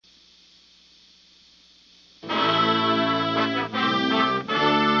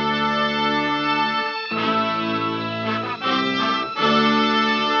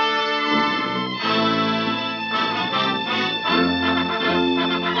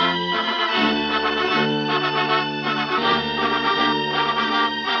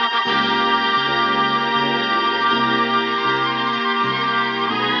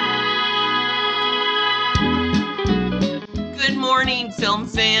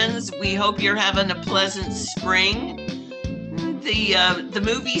fans. We hope you're having a pleasant spring. The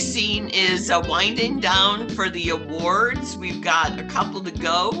movie scene is winding down for the awards. We've got a couple to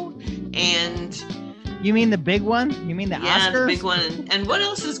go, and you mean the big one? You mean the Oscars? The big one. And what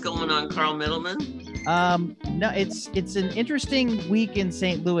else is going on, Carl Middleman? No, it's an interesting week in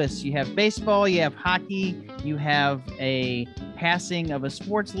St. Louis. You have baseball, you have hockey, you have a passing of a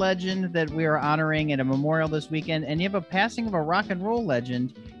sports legend that we are honoring at a memorial this weekend, and you have a passing of a rock and roll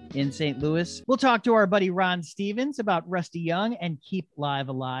legend in St. Louis. We'll talk to our buddy Ron Stevens about Rusty Young and Keep Live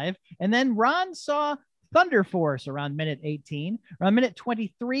Alive. And then Ron saw Thunder Force around minute 18. Around minute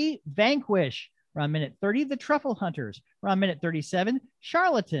 23, Vanquish. Around minute 30, The Truffle Hunters. Around minute 37,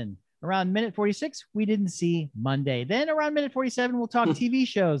 Charlatan. Around minute 46, we didn't see Monday. Then around minute 47, we'll talk TV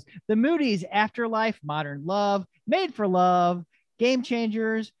shows. The Moody's, Afterlife, Modern Love, Made for Love, Game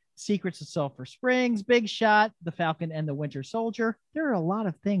Changers, Secrets of Sulphur Springs, Big Shot, The Falcon and the Winter Soldier. There are a lot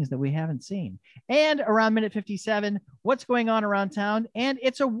of things that we haven't seen. And around minute 57, what's going on around town? And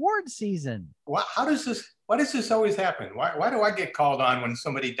it's award season. Why does this always happen? Why do I get called on when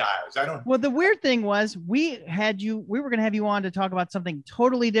somebody dies? I don't. Well, the weird thing was we were going to have you on to talk about something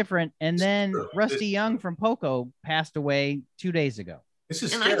totally different. And then Rusty Young from Poco passed away 2 days ago. This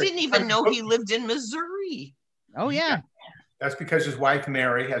is and scary. I didn't even know he lived in Missouri. Oh, yeah. That's because his wife,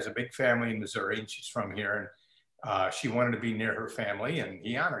 Mary, has a big family in Missouri, and she's from here. And she wanted to be near her family, and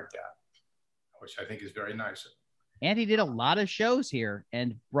he honored that, which I think is very nice. And he did a lot of shows here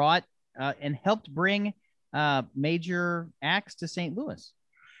and brought and helped bring major acts to St. Louis.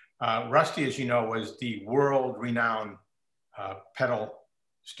 Rusty, as you know, was the world-renowned pedal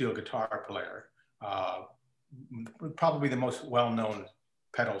steel guitar player, probably the most well-known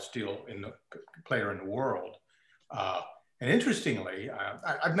pedal steel player in the world. And interestingly,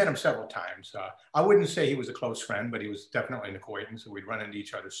 I've met him several times. I wouldn't say he was a close friend, but he was definitely an acquaintance. We'd run into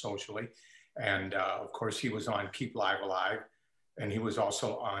each other socially. And of course, he was on Keep Live Alive. And he was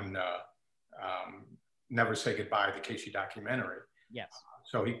also on Never Say Goodbye, the Casey documentary. Yes.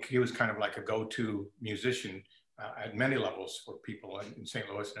 So he was kind of like a go-to musician at many levels for people in St.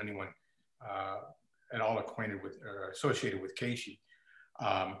 Louis and anyone at all acquainted with or associated with Casey.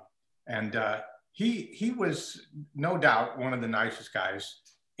 He was no doubt one of the nicest guys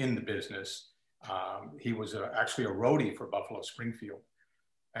in the business. He was actually a roadie for Buffalo Springfield.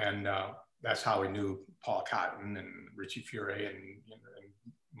 And that's how he knew Paul Cotton and Richie Furay and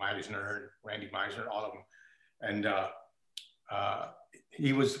Meisner and Randy Meisner, all of them. And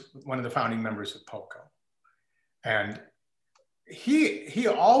he was one of the founding members of Poco. And he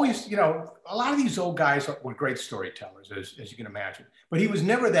always, you know, a lot of these old guys were great storytellers, as you can imagine. But he was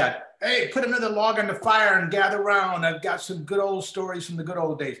never that, hey, put another log on the fire and gather around. I've got some good old stories from the good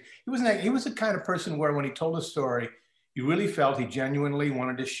old days. He wasn't that. He was the kind of person where when he told a story, you really felt he genuinely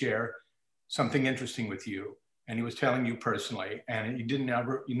wanted to share something interesting with you. And he was telling you personally. And you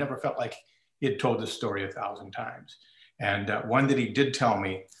never felt like he had told the story 1,000 times. And one that he did tell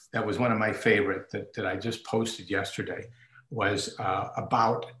me that was one of my favorite that I just posted yesterday was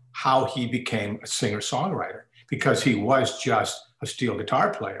about how he became a singer-songwriter, because he was just a steel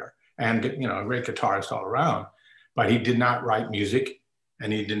guitar player and, you know, a great guitarist all around, but he did not write music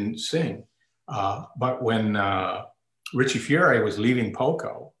and he didn't sing. But when Richie Furay was leaving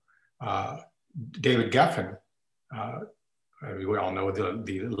Poco, David Geffen, we all know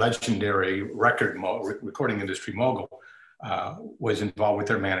the legendary recording industry mogul, was involved with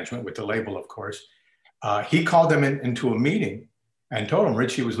their management, with the label, of course. He called them into a meeting and told them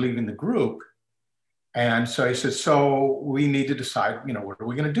Richie was leaving the group. And so he said, so we need to decide, you know, what are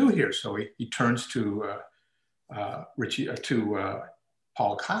we going to do here? So he turns to Paul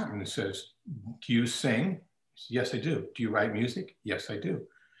Cotton and says, do you sing? He said, yes, I do. Do you write music? Yes, I do.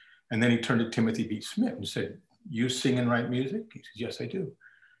 And then he turned to Timothy B. Smith and said, you sing and write music? He said, yes, I do.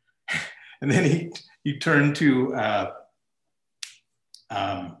 And then he turned to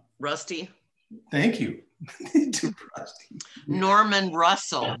Rusty. Thank you. Norman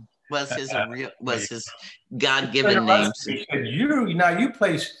Russell was his God-given name. He said, you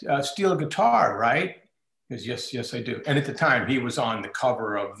play steel guitar, right? He goes, yes, I do. And at the time, he was on the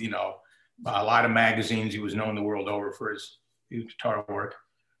cover of, you know, a lot of magazines. He was known the world over for his guitar work.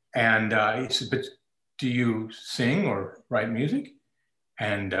 And he said, but do you sing or write music?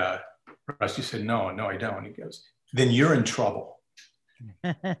 And Rusty said, no, I don't. He goes, then you're in trouble.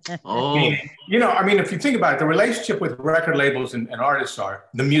 Oh, you know, I mean, if you think about it, the relationship with record labels and artists are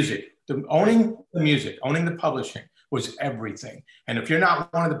the music, owning the music, owning the publishing was everything. And if you're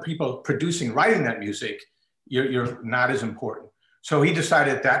not one of the people producing, writing that music, you're not as important. So he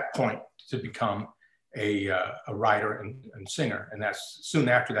decided at that point to become a writer and singer, and that's soon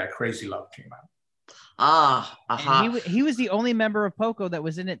after that Crazy Love came out. And he was the only member of Poco that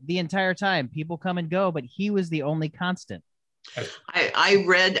was in it the entire time. People come and go, but he was the only constant. I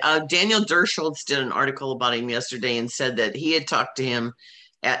read Daniel Dershowitz did an article about him yesterday and said that he had talked to him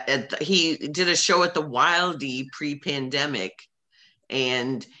he did a show at the Wildie pre-pandemic,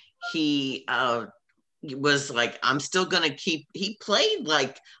 and he was like, I'm still gonna keep. He played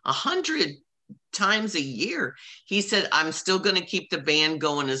like 100 times a year. He said, I'm still going to keep the band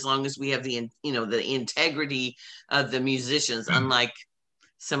going as long as we have the integrity of the musicians, unlike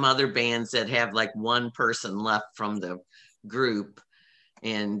some other bands that have like one person left from the group.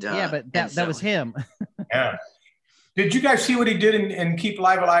 And but that was him. Yeah. Did you guys see what he did in Keep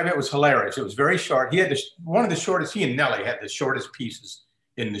Live Alive? It was hilarious. It was very short. He had one of the shortest. He and Nelly had the shortest pieces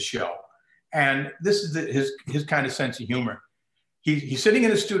in the show, and this is his kind of sense of humor. He's sitting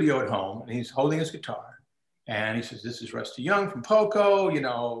in the studio at home, and he's holding his guitar, and he says, "This is Rusty Young from Poco.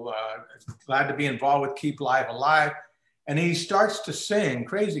 Glad to be involved with Keep Live Alive." And he starts to sing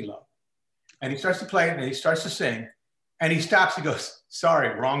Crazy Love, and he starts to play it, and he starts to sing, and he stops and goes,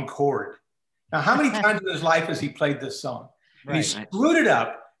 "Sorry, wrong chord." Now, how many times in his life has he played this song? And he screwed it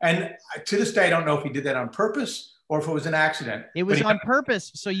up, and to this day, I don't know if he did that on purpose or if it was an accident. It was on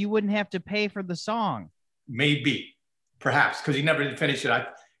purpose, so you wouldn't have to pay for the song. Maybe. Perhaps, because he never did finish it.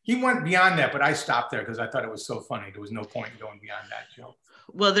 He went beyond that, but I stopped there because I thought it was so funny. There was no point in going beyond that joke.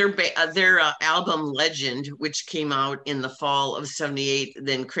 Well, their album Legend, which came out in the fall of '78,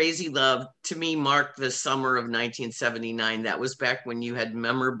 then Crazy Love, to me, marked the summer of 1979. That was back when you had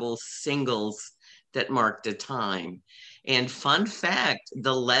memorable singles that marked a time. And fun fact,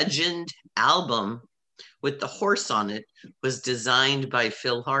 the Legend album with the horse on it was designed by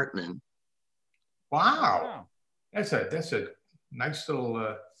Phil Hartman. Wow. That's a nice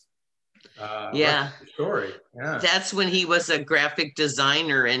little story. Yeah. That's when he was a graphic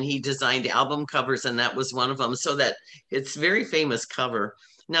designer, and he designed album covers, and that was one of them. So that it's very famous cover.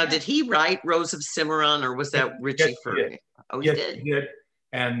 Now, did he write Rose of Cimarron, or was that Richie Furry? Oh, he did. He did.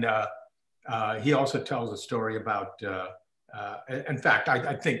 And he also tells a story about. In fact,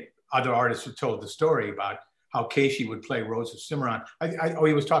 I think other artists have told the story about how Casey would play Rose of Cimarron.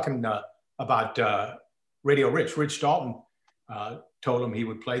 He was talking about. Radio Rich Dalton told him he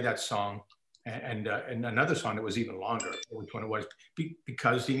would play that song and another song that was even longer, which one it was,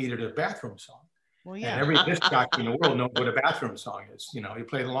 because he needed a bathroom song. Well, yeah. And every disc jockey in the world knows what a bathroom song is. He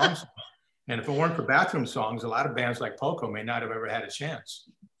played the long song. And if it weren't for bathroom songs, a lot of bands like Poco may not have ever had a chance.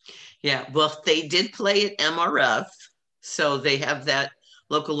 Yeah, well, they did play at MRF, so they have that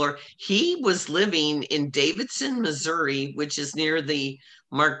local lore. He was living in Davidson, Missouri, which is near the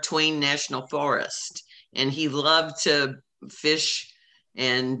Mark Twain National Forest. And he loved to fish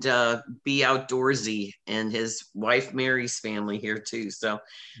and be outdoorsy, and his wife Mary's family here too. So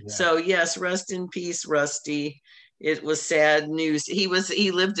yes, rest in peace, Rusty. It was sad news. He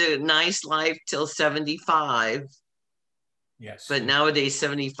lived a nice life till 75. Yes. But nowadays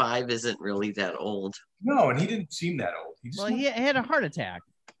 75 isn't really that old. No, and he didn't seem that old. He had a heart attack.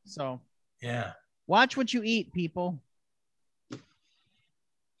 So yeah. Watch what you eat, people.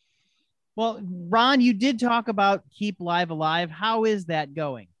 Well, Ron, you did talk about Keep Live Alive. How is that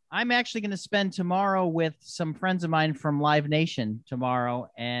going? I'm actually going to spend tomorrow with some friends of mine from Live Nation tomorrow,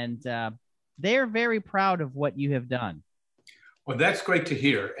 and they're very proud of what you have done. Well, that's great to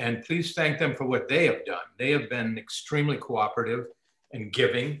hear, and please thank them for what they have done. They have been extremely cooperative and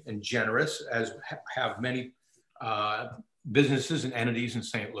giving and generous, as have many businesses and entities in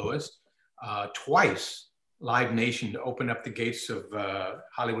St. Louis. Twice, Live Nation opened up the gates of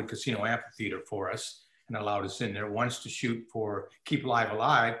Hollywood Casino Amphitheater for us and allowed us in there. Once to shoot for Keep Live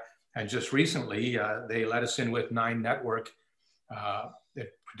Alive, and just recently they let us in with Nine Network that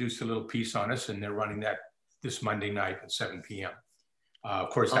produced a little piece on us, and they're running that this Monday night at 7 p.m.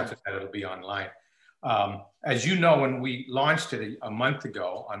 Of course, after that it'll be online. As you know, when we launched it a month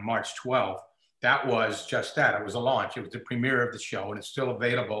ago on March 12th, that was just that. It was a launch. It was the premiere of the show, and it's still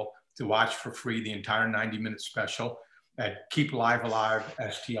available to watch for free, the entire 90-minute special at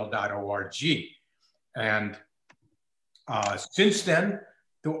keeplivealivestl.org. And since then,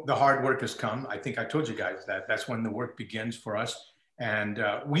 the hard work has come. I think I told you guys that. That's when the work begins for us. And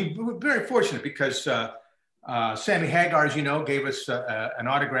we were very fortunate because Sammy Hagar, as you know, gave us an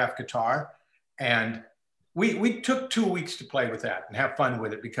autographed guitar. And we took 2 weeks to play with that and have fun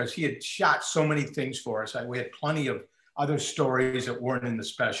with it because he had shot so many things for us. We had plenty of other stories that weren't in the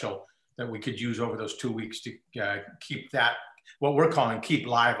special that we could use over those 2 weeks to keep that, what we're calling Keep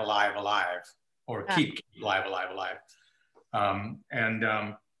Live Alive Alive, or Keep Live Alive Alive.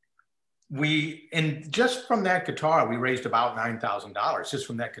 and just from that guitar, we raised about $9,000 just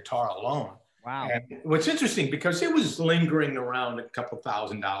from that guitar alone. Wow. And what's interesting, because it was lingering around a couple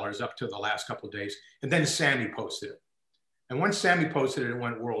 $1,000 up to the last couple of days, and then Sammy posted it. And once Sammy posted it, it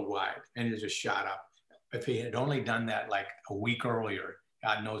went worldwide, and it just shot up. If he had only done that like a week earlier,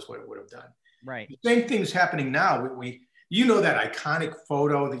 God knows what it would have done. Right. The same thing's happening now. You know that iconic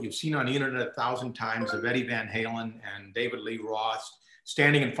photo that you've seen on the internet 1,000 times of Eddie Van Halen and David Lee Roth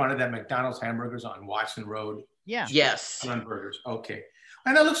standing in front of that McDonald's hamburgers on Watson Road? Yeah. Yes. On burgers. Okay.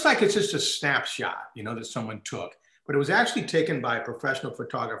 And it looks like it's just a snapshot, that someone took. But it was actually taken by a professional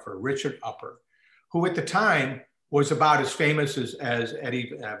photographer, Richard Upper, who at the time was about as famous as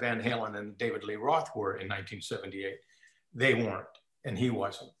Eddie Van Halen and David Lee Roth were in 1978. They weren't, and he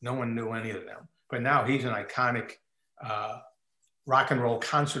wasn't. No one knew any of them. But now he's an iconic rock and roll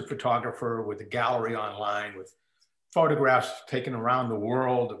concert photographer with a gallery online with photographs taken around the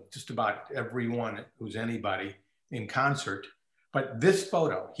world of just about everyone who's anybody in concert. But this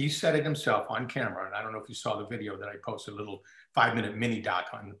photo, he said it himself on camera, and I don't know if you saw the video that I posted, a little 5-minute mini doc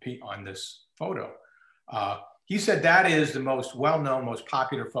on this photo. He said that is the most well-known, most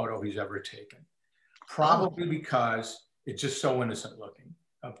popular photo he's ever taken, probably because it's just so innocent looking,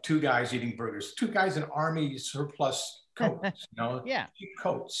 of two guys eating burgers, two guys in Army surplus coats, Yeah. cheap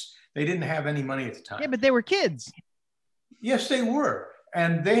coats. They didn't have any money at the time. Yeah, but they were kids. Yes, they were.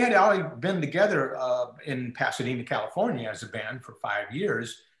 And they had already been together in Pasadena, California as a band for 5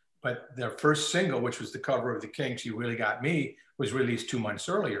 years. But their first single, which was the cover of the Kinks' You Really Got Me, was released 2 months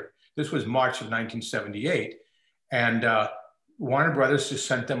earlier. This was March of 1978. And Warner Brothers just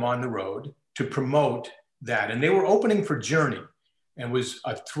sent them on the road to promote that. And they were opening for Journey. And it was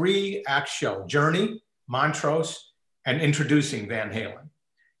a 3-act show: Journey, Montrose, and introducing Van Halen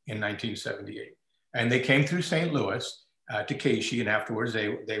in 1978. And they came through St. Louis to Casey, and afterwards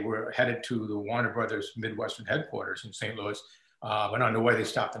they were headed to the Warner Brothers Midwestern headquarters in St. Louis. But on the way, they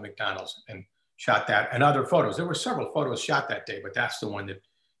stopped at McDonald's and shot that and other photos. There were several photos shot that day, but that's the one that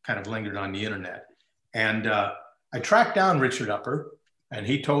kind of lingered on the internet. And I tracked down Richard Upper, and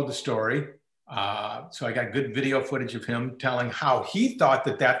he told the story. So I got good video footage of him telling how he thought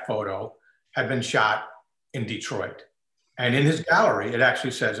that photo had been shot in Detroit. And in his gallery, it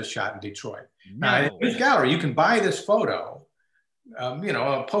actually says it's shot in Detroit. No. Now, in his gallery, you can buy this photo,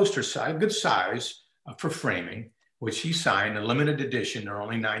 a poster size, good size for framing, which he signed, a limited edition. There are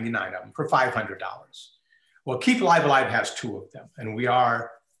only 99 of them for $500. Well, Keep Alive Alive has 2 of them, and we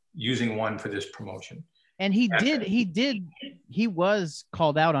are using one for this promotion. And he was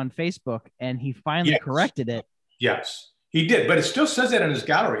called out on Facebook, and he finally corrected it. Yes, he did. But it still says that in his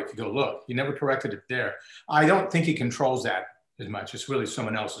gallery if you go look. He never corrected it there. I don't think he controls that as much. It's really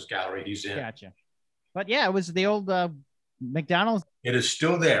someone else's gallery he's in. Gotcha. But yeah, it was the old McDonald's. It is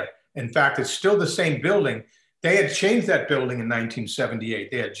still there. In fact, it's still the same building. They had changed that building in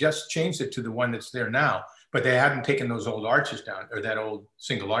 1978. They had just changed it to the one that's there now, but they hadn't taken those old arches down, or that old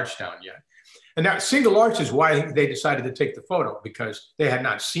single arch down yet. And that single arch is why they decided to take the photo, because they had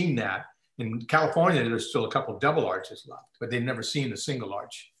not seen that. In California, there's still a couple of double arches left, but they'd never seen a single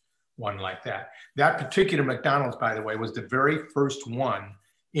arch one like that. That particular McDonald's, by the way, was the very first one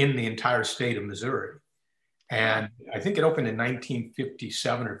in the entire state of Missouri. And I think it opened in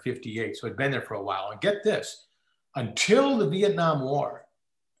 1957 or 58, so it'd been there for a while. And get this, until the Vietnam War,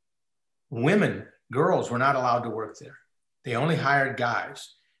 girls were not allowed to work there. They only hired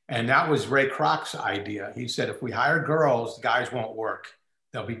guys. And that was Ray Kroc's idea. He said, if we hire girls, the guys won't work.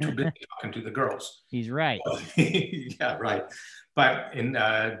 They'll be too busy talking to the girls. He's right. Yeah, right. But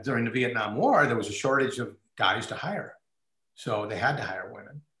during the Vietnam War, there was a shortage of guys to hire. So they had to hire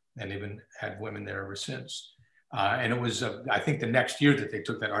women, and they've been had women there ever since. And it was, I think, the next year that they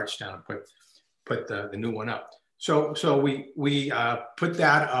took that arch down and put the new one up. So we put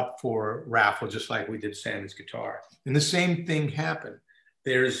that up for raffle, just like we did Sammy's guitar. And the same thing happened.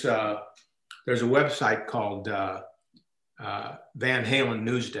 There's a website called Van Halen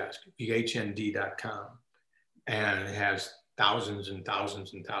News Desk, VHND.com, and it has thousands and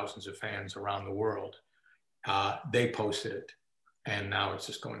thousands and thousands of fans around the world. They posted it, and now it's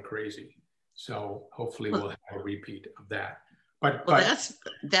just going crazy. So hopefully we'll have a repeat of that. But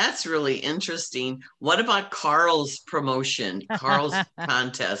that's really interesting. What about Carl's promotion? Carl's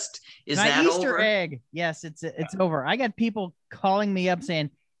contest, is My that Easter over? egg. Yes, it's over. I got people calling me up saying,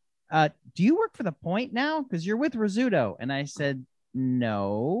 "Do you work for the Point now? Because you're with Rizzuto." And I said,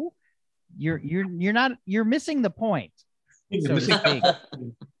 "No, you're not. You're missing the point." So to speak.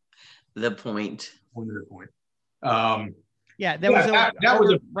 The point. The point. Yeah,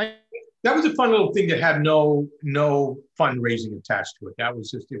 that was a fun little thing that had no fundraising attached to it. That was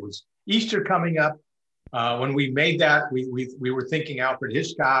just, it was Easter coming up. When we made that, we were thinking Alfred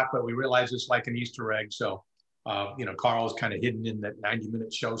Hitchcock, but we realized it's like an Easter egg. So, Carl's kind of hidden in that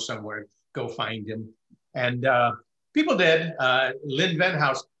 90-minute show somewhere. Go find him. And people did. Lynn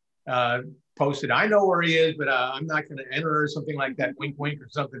Venhouse posted, I know where he is, but I'm not going to enter or something like that. Wink, wink or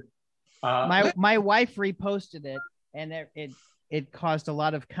something. My wife reposted it, and it caused a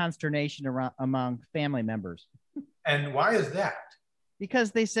lot of consternation among family members. And why is that?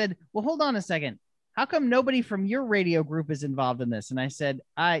 Because they said, well, hold on a second. How come nobody from your radio group is involved in this? And I said,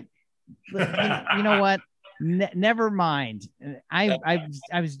 you know what? Never mind. I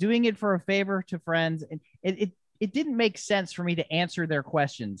was doing it for a favor to friends, and it didn't make sense for me to answer their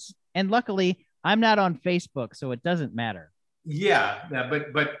questions. And luckily, I'm not on Facebook, so it doesn't matter. Yeah,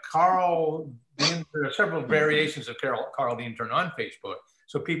 but Carl, there are several variations of Carl the Intern on Facebook.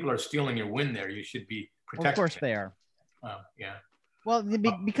 So people are stealing your win there. You should be protected. Of course they are. Yeah. Well,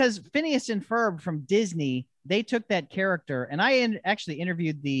 because Phineas and Ferb from Disney, they took that character, and I actually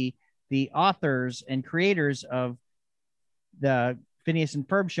interviewed the authors and creators of the Phineas and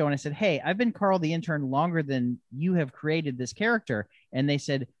Ferb show, and I said, hey, I've been Carl the Intern longer than you have created this character. And they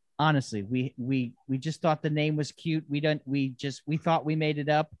said, honestly, we just thought the name was cute. We thought we made it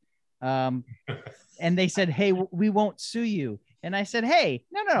up. And they said, hey, we won't sue you. And I said, hey,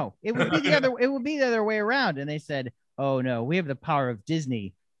 no, it would be the other way around. And they said, oh no, we have the power of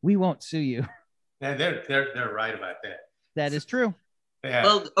Disney. We won't sue you. Yeah, they're right about that. That is true. Yeah.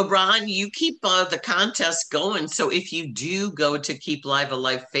 Well, Ron, you keep the contest going. So if you do go to Keep Live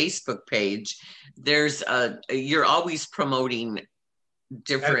Alive Facebook page, there's you're always promoting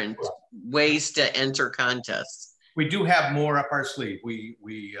different ways to enter contests. We do have more up our sleeve.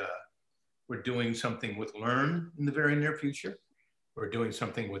 We're doing something with Learn in the very near future. We're doing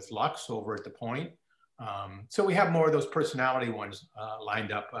something with Lux over at the Point. So we have more of those personality ones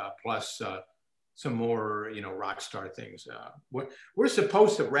lined up, plus some more, rock star things. We're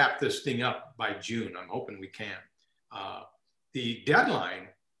supposed to wrap this thing up by June. I'm hoping we can. The deadline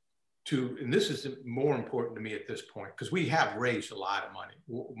and this is more important to me at this point, because we have raised a lot of money,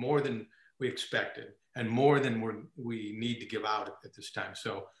 more than we expected, and more than we need to give out at this time.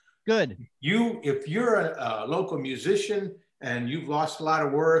 So good. If you're a local musician and you've lost a lot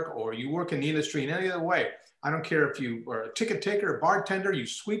of work, or you work in the industry in any other way, I don't care if you are a ticket taker, a bartender, you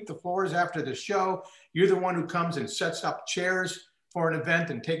sweep the floors after the show, you're the one who comes and sets up chairs for an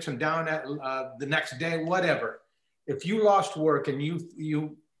event and takes them down at the next day, whatever. If you lost work and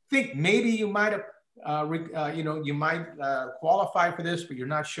you think maybe you might have, you might qualify for this, but you're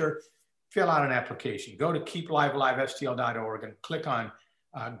not sure, fill out an application. Go to keeplivealivestl.org and click on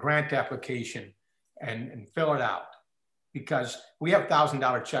grant application and fill it out, because we have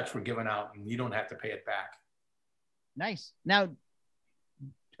 $1,000 checks we're giving out and you don't have to pay it back. Nice. Now,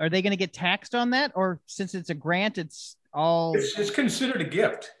 are they going to get taxed on that, or since it's a grant, it's considered a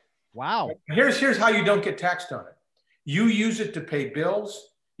gift? Wow. Here's how you don't get taxed on it. You use it to pay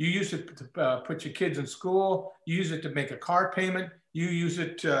bills. You use it to put your kids in school. You use it to make a car payment. You use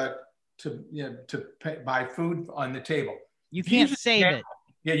it to buy food on the table. You can't save it.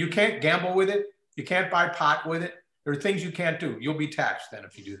 Yeah, you can't gamble with it. You can't buy pot with it. There are things you can't do. You'll be taxed then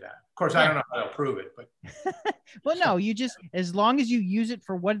if you do that. Of course, I don't know how to prove it, but. Well, no, as long as you use it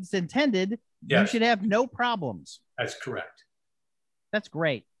for what it's intended, you should have no problems. That's correct. That's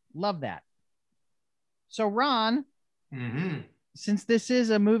great. Love that. So, Ron, since this is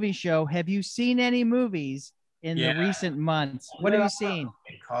a movie show, have you seen any movies in the recent months? What have you seen?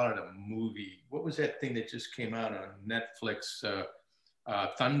 They call it a movie. What was that thing that just came out on Netflix?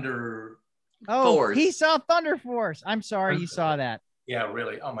 Thunder. Oh, Force. He saw Thunder Force. I'm sorry you saw that. Yeah,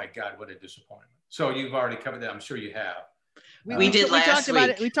 really. Oh my God, what a disappointment. So you've already covered that. I'm sure you have. We did last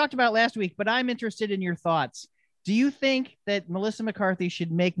week. We talked about it last week, but I'm interested in your thoughts. Do you think that Melissa McCarthy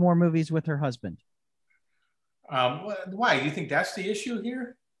should make more movies with her husband? Why? Do you think that's the issue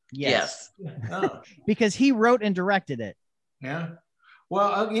here? Yes. Oh. Because he wrote and directed it. Yeah.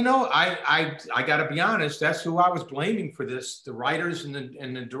 Well, I got to be honest. That's who I was blaming for this: the writers and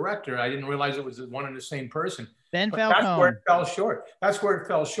the director. I didn't realize it was one and the same person. Ben Falcone. That's where it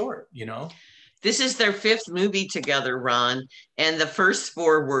fell short. This is their 5th movie together, Ron, and the first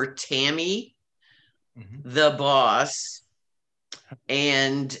 4 were Tammy, The Boss,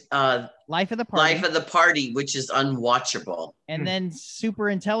 and Life of the Party, which is unwatchable, and then Super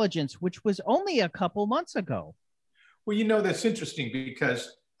Intelligence, which was only a couple months ago. Well, that's interesting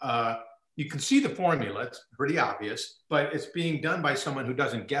because you can see the formula. It's pretty obvious, but it's being done by someone who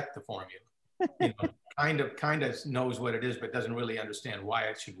doesn't get the formula. Kind of knows what it is, but doesn't really understand why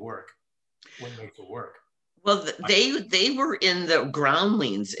it should work. What makes it work? Well, they were in the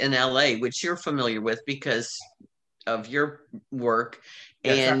Groundlings in LA, which you're familiar with because of your work.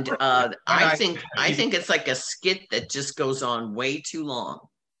 Yes, And I I think it's like a skit that just goes on way too long.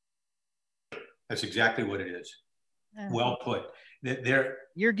 That's exactly what it is. Well put. They're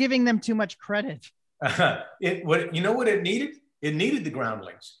You're giving them too much credit. You know what it needed? It needed the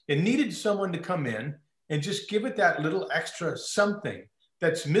Groundlings. It needed someone to come in and just give it that little extra something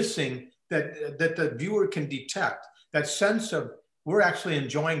that's missing, that the viewer can detect, that sense of we're actually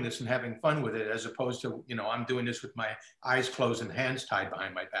enjoying this and having fun with it, as opposed to, I'm doing this with my eyes closed and hands tied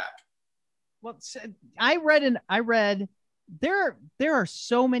behind my back. Well, I read there are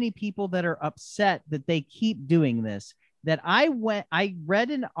so many people that are upset that they keep doing this, that I read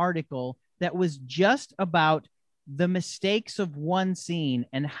an article that was just about the mistakes of one scene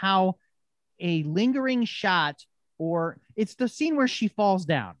and how a lingering shot, or it's the scene where she falls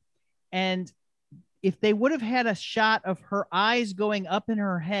down, and if they would have had a shot of her eyes going up in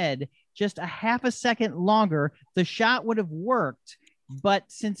her head just a half a second longer, the shot would have worked. But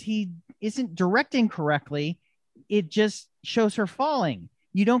since he isn't directing correctly, it just shows her falling.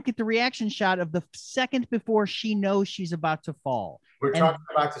 You don't get the reaction shot of the second before she knows she's about to fall. We're talking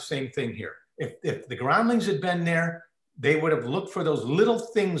about the same thing here. If the Groundlings had been there, they would have looked for those little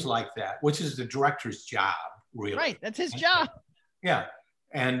things like that, which is the director's job, really. Right, that's his job. Yeah,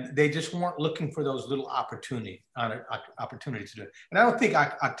 and they just weren't looking for those little opportunities to do it. And I don't think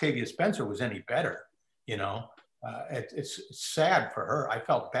Octavia Spencer was any better. It's sad for her. I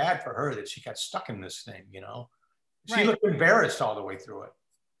felt bad for her that she got stuck in this thing. She looked embarrassed all the way through it.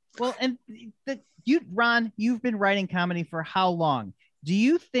 Well, and Ron, you've been writing comedy for how long? Do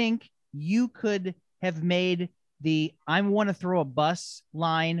you think you could have made the "I want to throw a bus"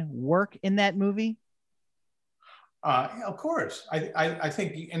 line work in that movie? Of course, I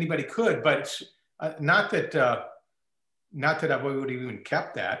think anybody could, but it's, not that I would have even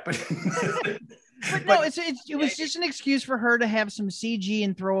kept that, but. But no, it was just an excuse for her to have some CG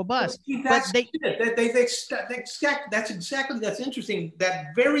and throw a bus. That's interesting. That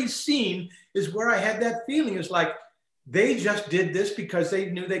very scene is where I had that feeling. It's like they just did this because they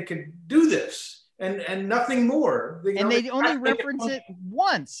knew they could do this and nothing more. They only reference it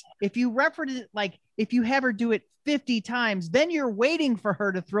once. If you reference it, like if you have her do it 50 times, then you're waiting for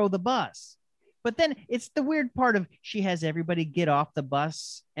her to throw the bus. But then it's the weird part of she has everybody get off the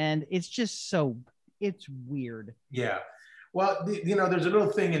bus, and it's just it's weird. Yeah. Well, there's a little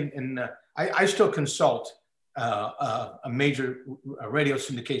thing I still consult a major radio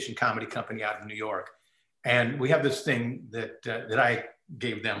syndication comedy company out of New York. And we have this thing that I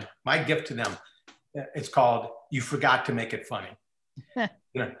gave them, my gift to them. It's called "You Forgot to Make It Funny."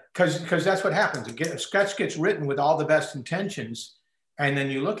 Because that's what happens. A sketch gets written with all the best intentions. And then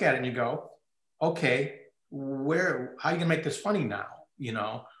you look at it and you go, okay, how are you gonna make this funny now?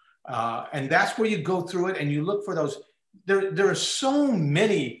 And that's where you go through it and you look for those. There are so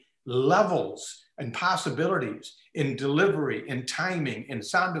many levels and possibilities in delivery, in timing, in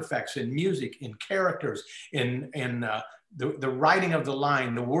sound effects, in music, in characters, in the writing of the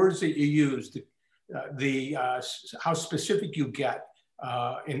line, the words that you use, how specific you get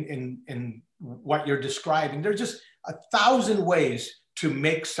in what you're describing. There's just 1,000 ways to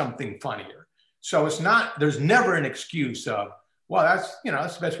make something funnier. So there's never an excuse of, well, that's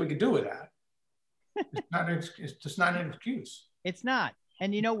the best we could do with that. It's just not an excuse. It's not.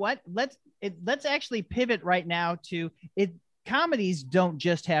 And you know what? Let's actually pivot right now to it. Comedies don't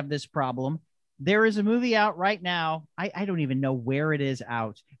just have this problem. There is a movie out right now. I don't even know where it is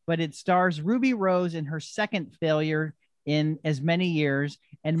out, but it stars Ruby Rose in her second failure in as many years,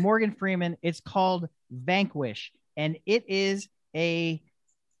 and Morgan Freeman. It's called Vanquish, and it's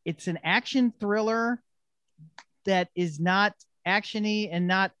an action thriller that is not actiony and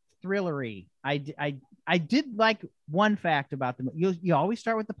not thrillery. I did like one fact about them. You always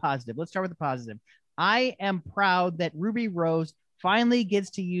start with the positive. Let's start with the positive. I am proud that Ruby Rose finally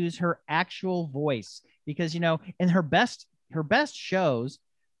gets to use her actual voice, because in her best shows,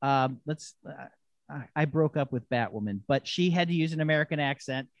 I broke up with Batwoman, but she had to use an American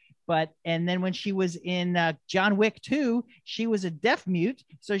accent. And then when she was in John Wick 2, she was a deaf mute,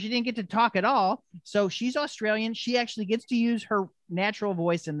 so she didn't get to talk at all. So she's Australian. She actually gets to use her natural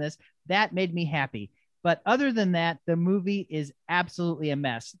voice in this. That made me happy. But other than that, the movie is absolutely a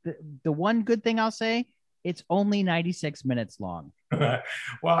mess. The one good thing I'll say, it's only 96 minutes long.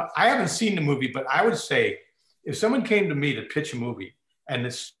 Well, I haven't seen the movie, but I would say if someone came to me to pitch a movie and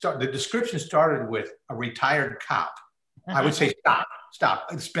the description started with a retired cop, I would say, stop.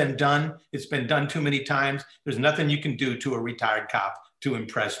 It's been done. It's been done too many times. There's nothing you can do to a retired cop to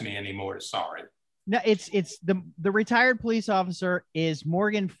impress me anymore. Sorry. No, it's the retired police officer is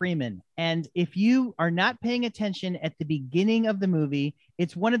Morgan Freeman. And if you are not paying attention at the beginning of the movie,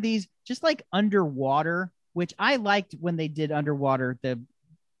 it's one of these, just like Underwater, which I liked when they did Underwater. The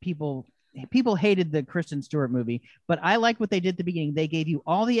people hated the Kristen Stewart movie, but I like what they did at the beginning. They gave you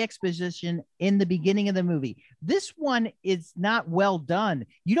all the exposition in the beginning of the movie. This one is not well done.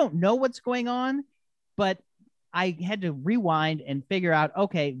 You don't know what's going on, but I had to rewind and figure out,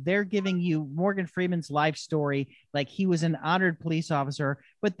 okay, they're giving you Morgan Freeman's life story. Like he was an honored police officer,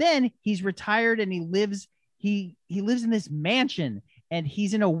 but then he's retired and he lives in this mansion and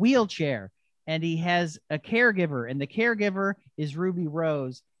he's in a wheelchair and he has a caregiver, and the caregiver is Ruby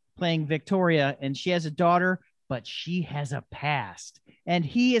Rose playing Victoria, and she has a daughter, but she has a past, and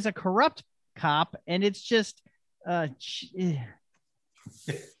he is a corrupt cop. And it's just, it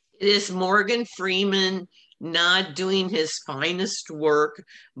is Morgan Freeman not doing his finest work,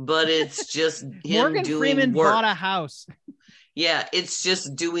 but it's just him Morgan doing Freeman work. bought a house. Yeah, it's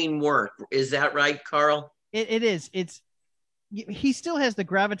just doing work. Is that right, Carl? It is. He still has the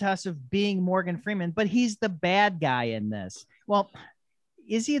gravitas of being Morgan Freeman, but he's the bad guy in this. Well,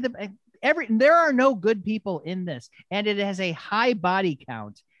 is he there are no good people in this, and it has a high body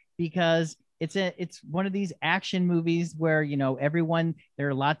count because it's one of these action movies where, you know, there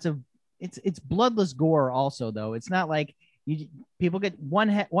are lots of, it's bloodless gore also, though. It's not like people get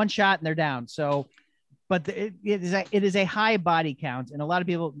one shot and they're down. So, but it is a high body count, and there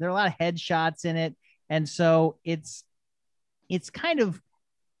are a lot of headshots in it. And so it's kind of,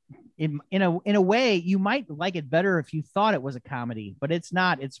 in a way, you might like it better if you thought it was a comedy, but it's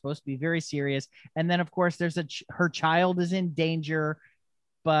not. It's supposed to be very serious. And then, of course, there's her child is in danger,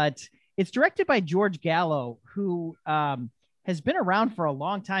 but it's directed by George Gallo, who has been around for a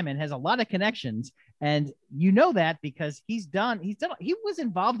long time and has a lot of connections. And you know that because he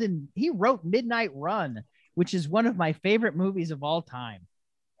wrote Midnight Run, which is one of my favorite movies of all time.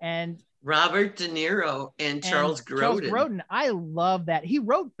 And Robert De Niro and Charles Grodin. Charles Grodin. I love that. He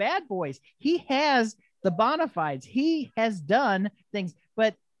wrote Bad Boys. He has the bona fides. He has done things,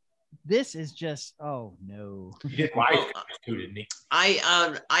 but this is just, oh no. He did Wise too, didn't he?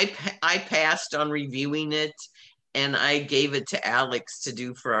 I passed on reviewing it, and I gave it to Alex to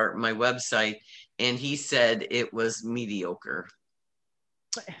do for my website, and he said it was mediocre.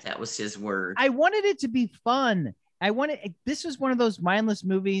 That was his word. I wanted it to be fun. This was one of those mindless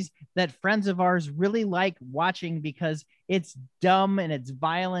movies that friends of ours really like watching because it's dumb and it's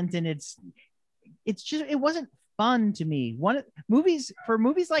violent and it wasn't fun to me. For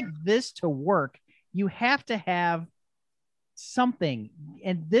movies like this to work, you have to have something.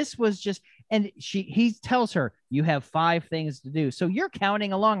 And this was just, and he tells her, you have 5 things to do. So you're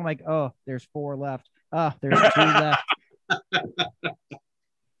counting along. I'm like, oh, there's 4 left. Oh, there's 2 left.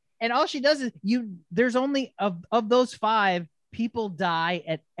 And all she does is there's only of those 5, people die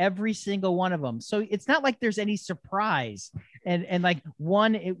at every single one of them. So it's not like there's any surprise. And like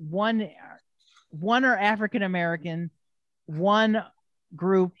one are African-American, one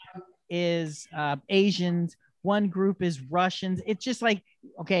group is Asians, one group is Russians. It's just like,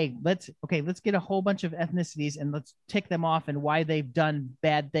 let's get a whole bunch of ethnicities and let's tick them off and why they've done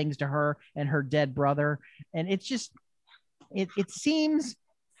bad things to her and her dead brother. And it's just, it seems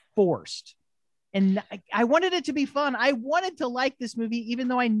forced. And I wanted it to be fun. I wanted to like this movie, even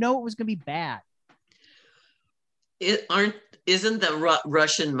though I know it was going to be bad. Isn't the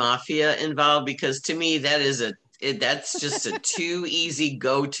Russian mafia involved? Because to me, that's just a too easy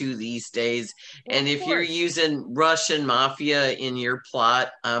go-to these days. Well, and if you're using Russian mafia in your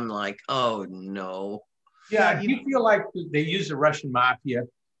plot, I'm like, oh no. Yeah, do you feel like they use the Russian mafia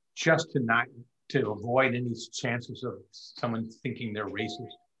just to avoid any chances of someone thinking they're racist?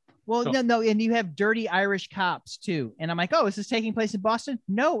 Well, no, and you have dirty Irish cops too. And I'm like, oh, is this taking place in Boston?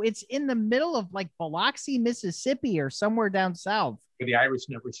 No, it's in the middle of like Biloxi, Mississippi, or somewhere down south. The Irish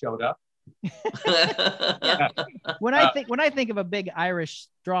never showed up. Yeah. When I think of a big Irish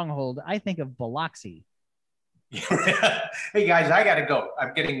stronghold, I think of Biloxi. Hey guys, I gotta go.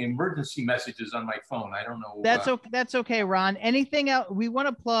 I'm getting emergency messages on my phone. I don't know. That's okay, Ron. Anything else we want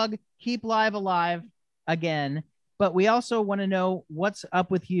to plug? Keep Live Alive again. But we also want to know what's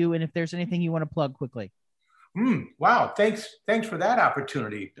up with you and if there's anything you want to plug quickly. Wow. Thanks for that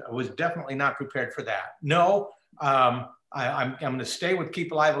opportunity. I was definitely not prepared for that. No, I'm going to stay with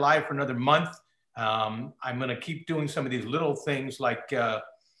Keep Alive Alive for another month. I'm going to keep doing some of these little things like that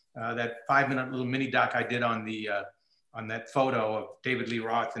 5-minute little mini doc I did on that photo of David Lee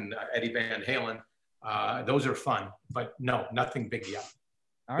Roth and Eddie Van Halen. Those are fun, but no, nothing big yet.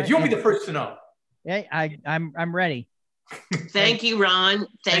 All right, but you'll be the first to know. Yeah, I'm ready. Thank you, Ron.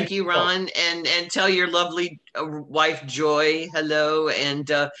 Thank you, Ron. And tell your lovely wife, Joy, hello,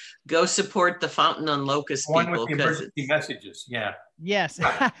 and go support the Fountain on Locust One people. with the emergency messages. Yeah. Yes.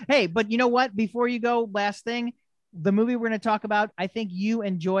 Hey, but you know what? Before you go, last thing, the movie we're going to talk about, I think you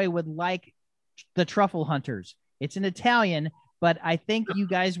and Joy would like The Truffle Hunters. It's an Italian, but I think you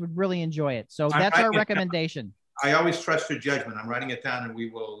guys would really enjoy it. So that's our recommendation. I always trust your judgment. I'm writing it down and we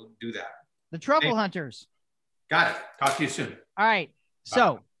will do that. The Truffle Hunters. Got it. Talk to you soon. All right.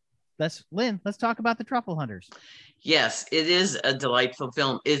 So let's talk about The Truffle Hunters. Yes, it is a delightful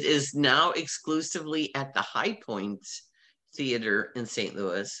film. It is now exclusively at the High Point Theater in St.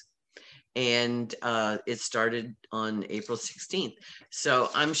 Louis. And it started on April 16th. So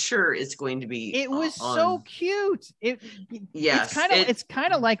I'm sure it's going to be. It was so cute. Yes. It's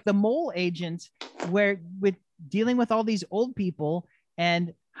kind of like The Mole Agent, where with dealing with all these old people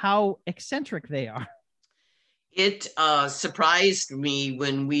and how eccentric they are. It surprised me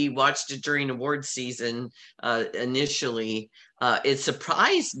when we watched it during award season initially. It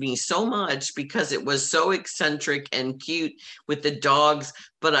surprised me so much because it was so eccentric and cute with the dogs.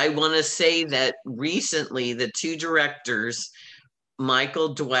 But I want to say that recently the two directors,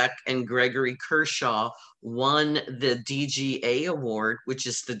 Michael Dweck and Gregory Kershaw, won the DGA award, which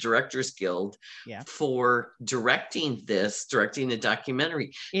is the Directors Guild, for directing a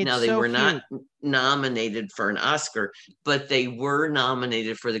documentary. Now, they were not nominated for an Oscar, but they were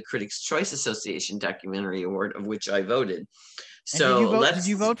nominated for the Critics' Choice Association Documentary Award, of which I voted. So did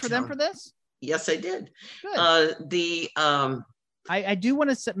you vote for them for this? Yes, I did. Good. I do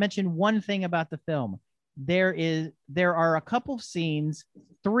want to mention one thing about the film. There are a couple of scenes,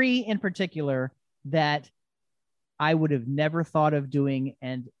 3 in particular, that I would have never thought of doing,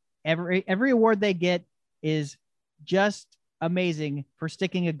 and every award they get is just amazing for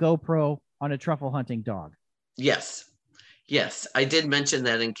sticking a GoPro on a truffle hunting dog. Yes, I did mention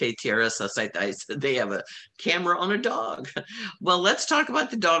that in KTRS last night. I said they have a camera on a dog. Well, let's talk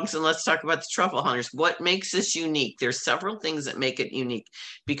about the dogs and let's talk about the truffle hunters. What makes this unique? There's several things that make it unique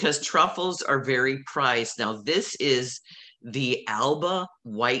because truffles are very prized. Now, this is the Alba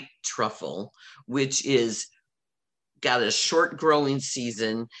white truffle, which is got a short growing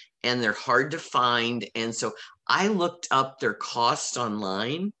season and they're hard to find. And so I looked up their cost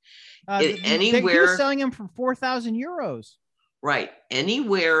online. He was selling them for 4,000 euros. Right.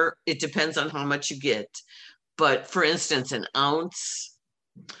 Anywhere, it depends on how much you get. But for instance, an ounce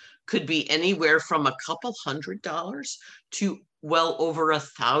could be anywhere from a couple $100 to well over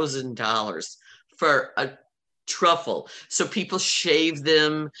 $1,000 for a truffle. So people shave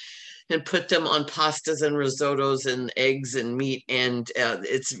them and put them on pastas and risottos and eggs and meat. And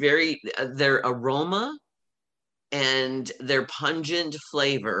it's their aroma and their pungent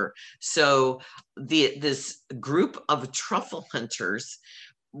flavor. So this group of truffle hunters,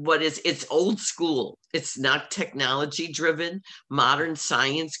 it's old school. It's not technology driven. Modern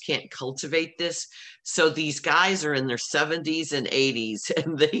science can't cultivate this. So these guys are in their 70s and 80s,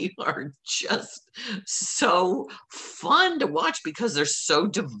 and they are just so fun to watch because they're so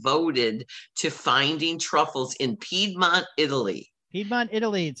devoted to finding truffles in Piedmont, Italy.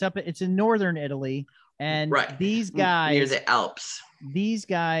 It's in northern Italy. And these guys near the Alps, these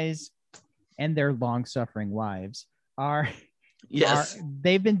guys and their long-suffering wives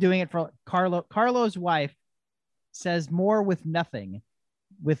they've been doing it for Carlo's wife says more with nothing,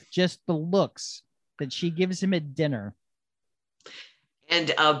 with just the looks that she gives him at dinner.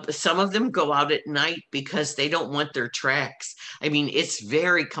 And some of them go out at night because they don't want their tracks. I mean, it's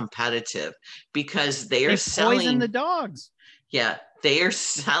very competitive because they poison the dogs. Yeah, they are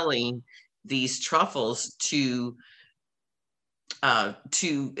selling these truffles to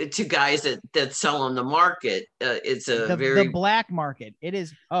guys that sell on the market. It's the black market. It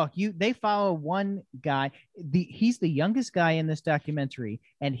is. They follow one guy. He's the youngest guy in this documentary,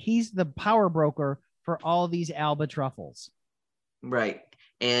 and he's the power broker for all these Alba truffles. Right.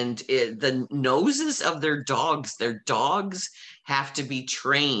 And the noses of their dogs have to be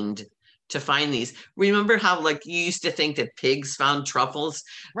trained to find these. Remember how you used to think that pigs found truffles,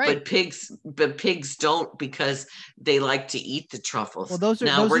 right? But pigs don't because they like to eat the truffles.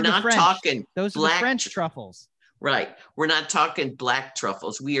 Well, we're not talking those are the French truffles, right? We're not talking black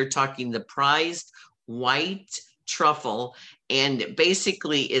truffles. We are talking the prized white truffle, and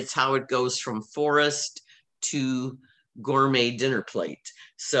basically it's how it goes from forest to gourmet dinner plate.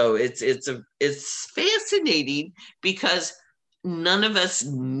 So it's fascinating because none of us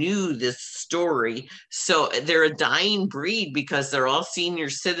knew this story. So they're a dying breed because they're all senior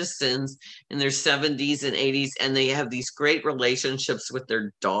citizens in their 70s and 80s, and they have these great relationships with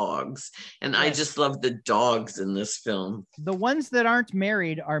their dogs. And I Yes. just love the dogs in this film. The ones that aren't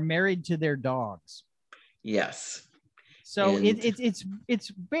married are married to their dogs. Yes. So And- it's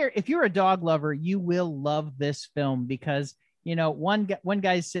very, if you're a dog lover, you will love this film because, you know, one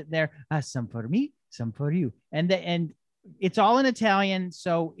guy's sitting there, some for me, some for you. And it's all in Italian,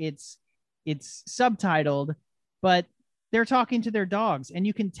 so it's subtitled, but they're talking to their dogs, and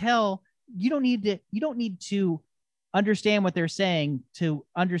you can tell you don't need to understand what they're saying to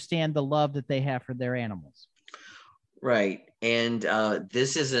understand the love that they have for their animals. Right. And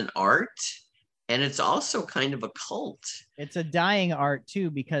this is an art, and it's also kind of a cult. It's a dying art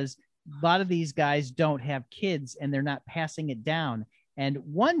too, because a lot of these guys don't have kids and they're not passing it down. And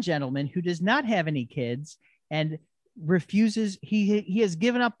one gentleman who does not have any kids and refuses, he has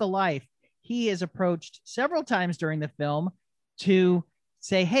given up the life. He is approached several times during the film to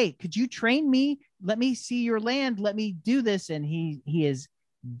say, hey, could you train me? Let me see your land. Let me do this. And he is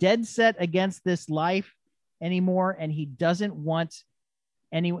dead set against this life anymore. And he doesn't want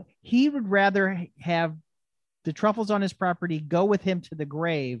anyone. He would rather have the truffles on his property go with him to the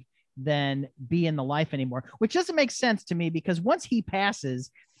grave than be in the life anymore, which doesn't make sense to me, because once he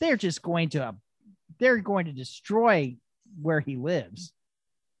passes, they're going to destroy where he lives.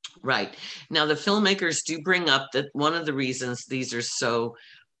 Right. Now, the filmmakers do bring up that one of the reasons these are so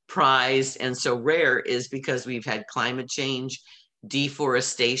prized and so rare is because we've had climate change,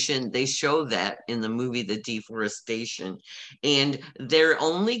 deforestation. They show that in the movie, the deforestation, and they're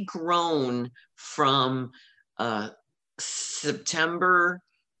only grown from September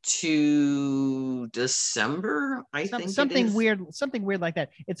to December, I think something weird like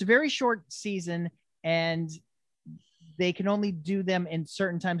that. It's a very short season, and they can only do them in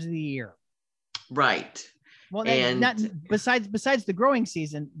certain times of the year. Right. Well, and not besides the growing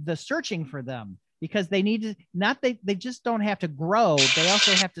season, the searching for them, because they need to they just don't have to grow. They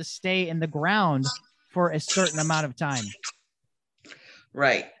also have to stay in the ground for a certain amount of time.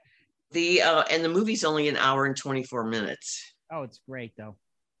 Right. And the movie's only an hour and 24 minutes. Oh, it's great though.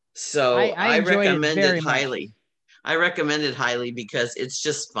 So I recommend it highly. I recommend it highly because it's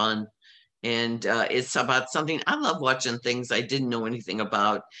just fun. And it's about something, I love watching things I didn't know anything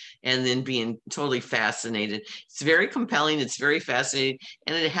about and then being totally fascinated. It's very compelling. It's very fascinating.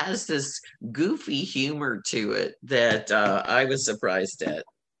 And it has this goofy humor to it that I was surprised at.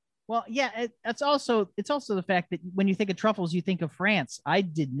 Well, yeah, it's also the fact that when you think of truffles, you think of France.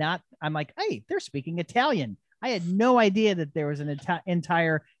 I'm like, hey, they're speaking Italian. I had no idea that there was an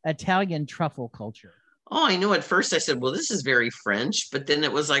entire Italian truffle culture. Oh, I know. At first I said, well, this is very French, but then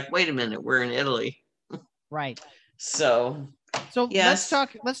it was like, wait a minute, we're in Italy. Right. So yes.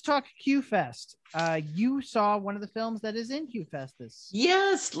 let's talk Q Fest. You saw one of the films that is in Q Fest this.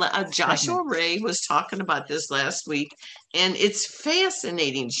 Yes. Joshua Ray was talking about this last week, and it's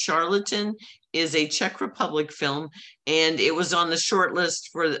fascinating. Charlatan is a Czech Republic film, and it was on the short list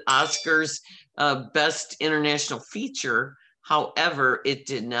for the Oscars Best International Feature. However, it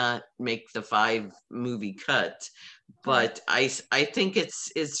did not make the 5-movie cut, but I think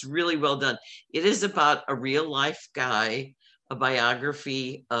it's really well done. It is about a real life guy, a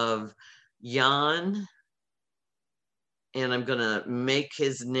biography of Jan, and I'm gonna make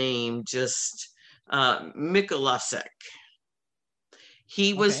his name just Mikulášek.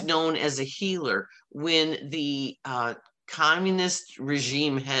 He was known as a healer when the communist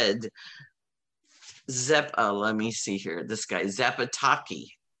regime head let me see here. This guy,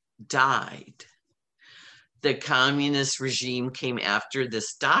 Zapataki, died. The communist regime came after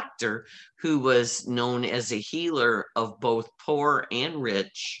this doctor who was known as a healer of both poor and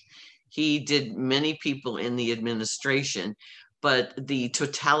rich. He did many people in the administration, but the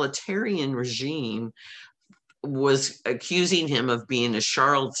totalitarian regime was accusing him of being a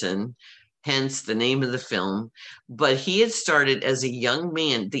charlatan, hence the name of the film. But he had started as a young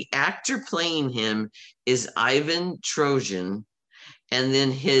man. The actor playing him is Ivan Trojan, and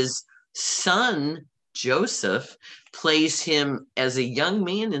then his son, Joseph, plays him as a young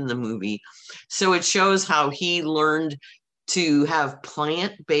man in the movie. So it shows how he learned to have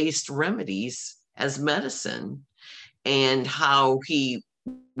plant-based remedies as medicine, and how he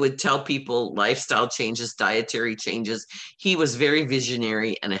would tell people lifestyle changes, dietary changes. He was very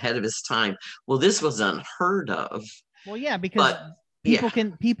visionary and ahead of his time. Well, this was unheard of. Well, yeah, because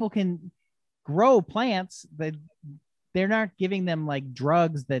people can grow plants, but they're not giving them like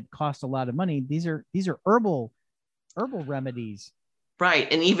drugs that cost a lot of money. These are herbal remedies. Right.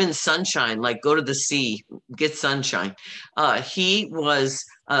 And even sunshine, like go to the sea, get sunshine. He was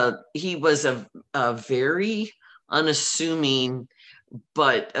a very unassuming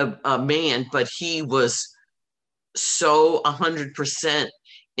but a man, but he was so 100%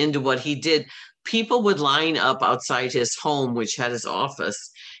 into what he did. People would line up outside his home, which had his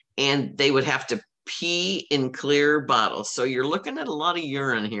office, and they would have to pee in clear bottles. So you're looking at a lot of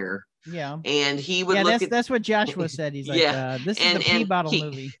urine here. Yeah. And he would that's what Joshua said. He's like, yeah, this is the pee bottle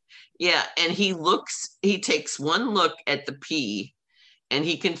movie. Yeah, and he takes one look at the pee and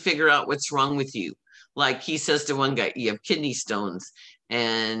he can figure out what's wrong with you. Like he says to one guy, you have kidney stones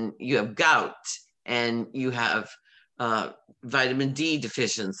and you have gout and you have vitamin D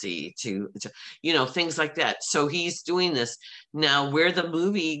deficiency to things like that. So he's doing this. Now, where the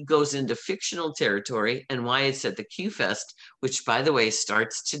movie goes into fictional territory and why it's at the Q Fest, which by the way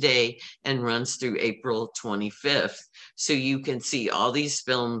starts today and runs through April 25th. So you can see all these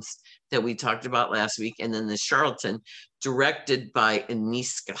films that we talked about last week, and then the Charlatan, directed by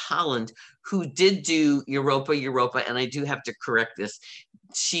Agnieszka Holland, who did do Europa, and I do have to correct this.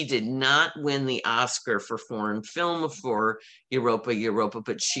 She did not win the Oscar for foreign film for Europa,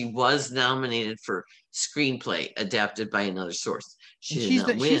 but she was nominated for screenplay adapted by another source. She's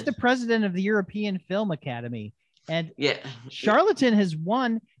the president of the European Film Academy. And yeah, Charlatan has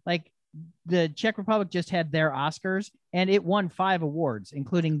won, like, the Czech Republic just had their Oscars and it won 5 awards,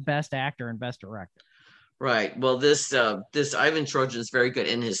 including Best Actor and Best Director. Right. Well, this Ivan Trojan is very good,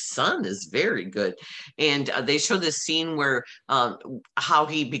 and his son is very good. And they show this scene where how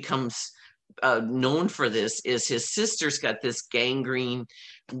he becomes known for this is his sister's got gangrene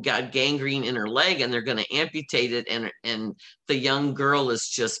in her leg, and they're going to amputate it, and the young girl is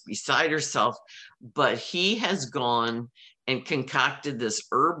just beside herself. But he has gone and concocted this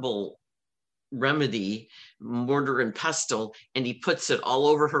herbal remedy, mortar and pestle, and he puts it all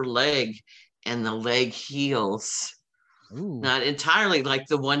over her leg, and the leg heals. Ooh. Not entirely, like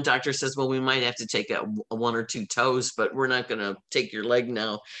the one doctor says, well, we might have to take a 1 or 2 toes, but we're not going to take your leg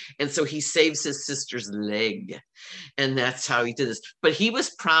now. And so he saves his sister's leg, and that's how he did this. But he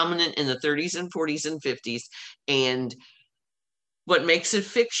was prominent in the 30s and 40s and 50s, and what makes it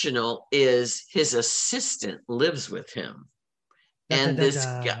fictional is his assistant lives with him. And this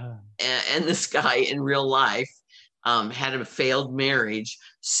guy in real life had a failed marriage.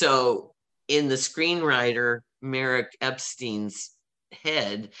 So in the screenwriter Merrick Epstein's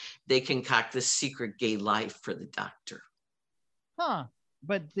head, they concoct this secret gay life for the doctor. Huh.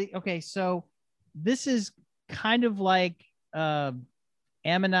 But so this is kind of like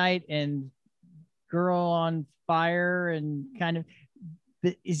Ammonite and Girl on Fire, and kind of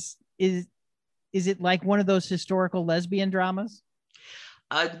is it like one of those historical lesbian dramas?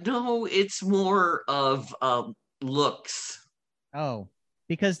 No, it's more of looks. Oh,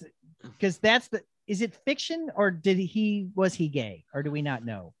 because is it fiction, or was he gay, or do we not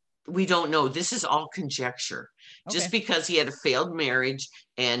know? We don't know. This is all conjecture. Okay. Just because he had a failed marriage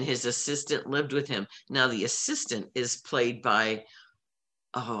and his assistant lived with him. Now the assistant is played by,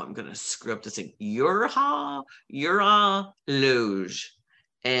 I'm going to screw up this thing, Yura Luge.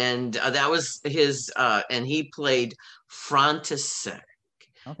 And that was his, and he played František.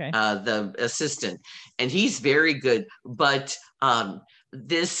 Okay. The assistant, and he's very good. But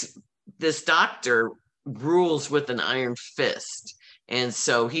this doctor rules with an iron fist, and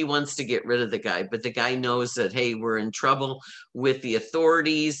so he wants to get rid of the guy. But the guy knows that, hey, we're in trouble with the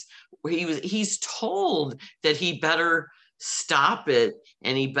authorities. He's told that he better stop it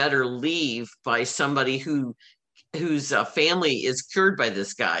and he better leave by somebody whose family is cured by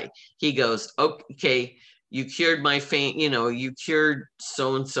this guy. He goes, okay. You cured my you cured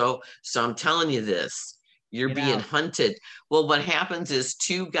so-and-so. So I'm telling you this, you're being hunted. Well, what happens is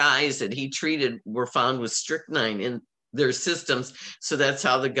 2 guys that he treated were found with strychnine in their systems. So that's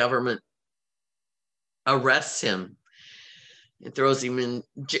how the government arrests him and throws him in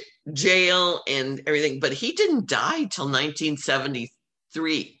jail and everything. But he didn't die till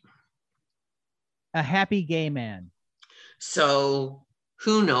 1973. A happy gay man. So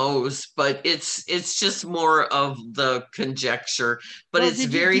who knows, but it's just more of the conjecture, but it's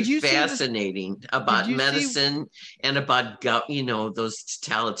very fascinating about medicine and about those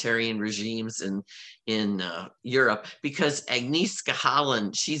totalitarian regimes in Europe, because Agnieszka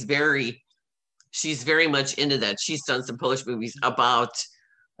Holland, she's very much into that. She's done some Polish movies about.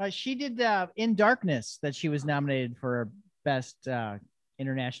 She did In Darkness, that she was nominated for Best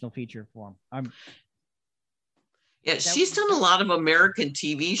International Feature Film. Yeah, she's done a lot of American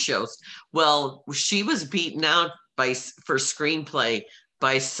TV shows. Well, she was beaten out for screenplay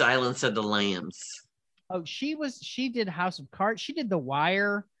by Silence of the Lambs. Oh, she did House of Cards. She did The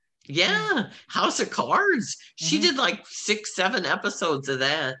Wire. Yeah, House of Cards. She did like 6, 7 episodes of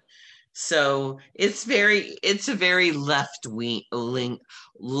that. So it's a very left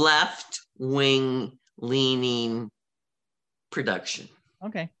wing leaning production.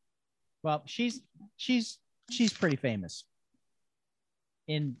 Okay. Well, she's pretty famous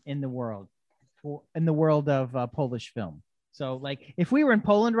in the world of Polish film. So like if we were in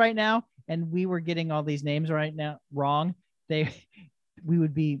Poland right now and we were getting all these names right now wrong, we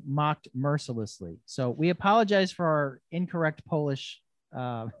would be mocked mercilessly. So we apologize for our incorrect Polish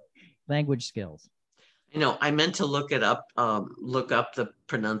language skills. I meant to look up the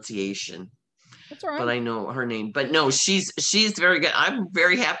pronunciation. That's all right. But I know her name. But no, she's very good. I'm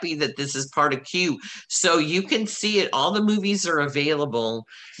very happy that this is part of Q. So you can see it. All the movies are available.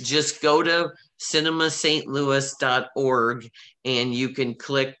 Just go to cinemastlouis.org and you can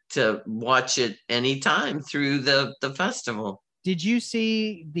click to watch it anytime through the festival. Did you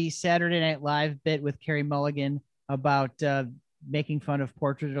see the Saturday Night Live bit with Carey Mulligan about making fun of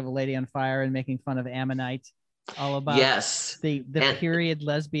Portrait of a Lady on Fire and making fun of Ammonite? All about the period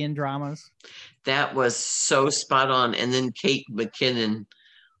lesbian dramas. That was so spot on. And then Kate McKinnon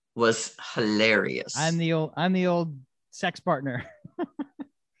was hilarious. I'm the old sex partner.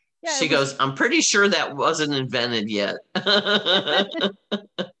 Yeah, she goes, I'm pretty sure that wasn't invented yet.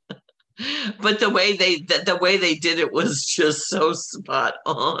 But the way they did it was just so spot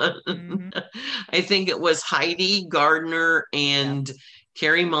on. Mm-hmm. I think it was Heidi Gardner and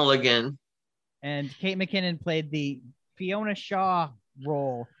Carey Mulligan. And Kate McKinnon played the Fiona Shaw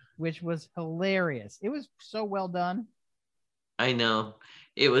role, which was hilarious. It was so well done. I know.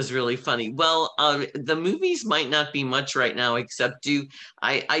 It was really funny. Well, the movies might not be much right now, except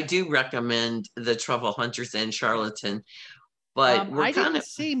I do recommend The Truffle Hunters and Charlatan. But I didn't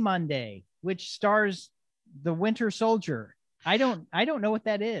see Monday, which stars the Winter Soldier. I don't know what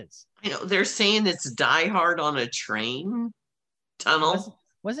that is. They're saying it's Die Hard on a train tunnel.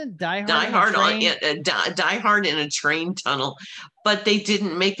 Wasn't Die Hard in a train tunnel, but they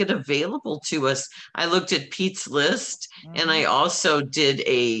didn't make it available to us. I looked at Pete's list, and I also did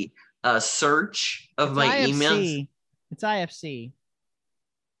a search of my emails. It's IFC,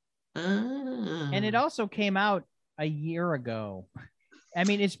 and it also came out a year ago. I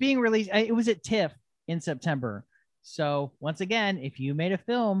mean, it's being released. It was at TIFF in September. So once again, if you made a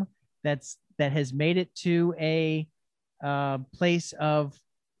film that has made it to a place of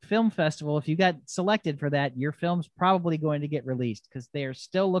film festival, if you got selected for that, your film's probably going to get released because they are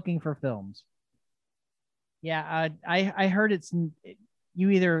still looking for films. Yeah, I heard you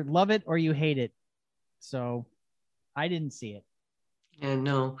either love it or you hate it. So I didn't see it. Yeah,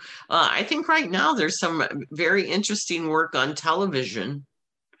 no. I think right now there's some very interesting work on television.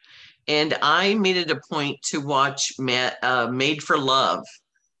 And I made it a point to watch Made for Love.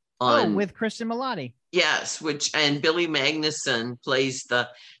 With Kristen Milotti. Yes, and Billy Magnuson plays the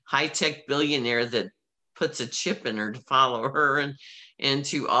high-tech billionaire that puts a chip in her to follow her and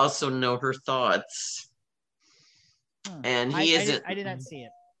to also know her thoughts. And I did not see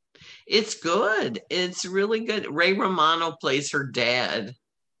it. It's good. It's really good. Ray Romano plays her dad.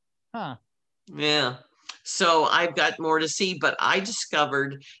 Huh. Yeah. So I've got more to see, but I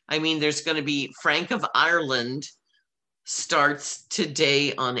discovered, there's going to be Frank of Ireland starts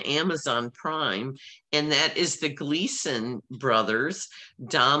today on Amazon Prime, and that is the Gleason brothers,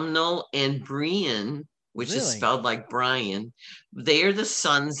 Domhnall and Brian, which is spelled like Brian. They are the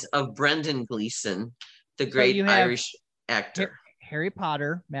sons of Brendan Gleeson, the great Irish actor. Harry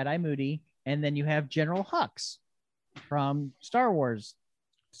Potter, Mad-Eye Moody, and then you have General Hux from Star Wars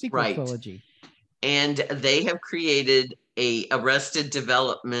sequel trilogy. And they have created a Arrested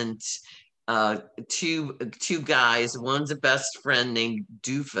Development, two guys. One's a best friend named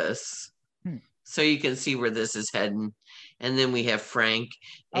Doofus. So you can see where this is heading. And then we have Frank.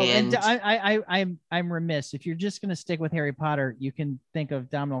 And I'm remiss. If you're just going to stick with Harry Potter, you can think of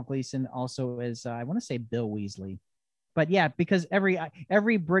Domhnall Gleeson also as I want to say Bill Weasley. But yeah, because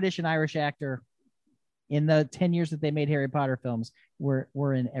every British and Irish actor in the 10 years that they made Harry Potter films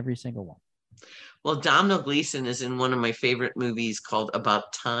were in every single one. Well, Domhnall Gleeson is in one of my favorite movies called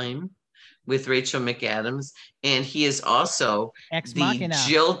About Time with Rachel McAdams. And he is also Ex Machina.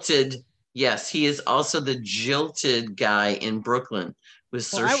 He is also the jilted guy in Brooklyn with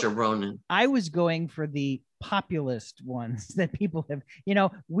Saoirse Ronan. I was going for the populist ones that people have,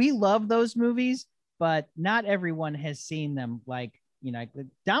 we love those movies, but not everyone has seen them. Like,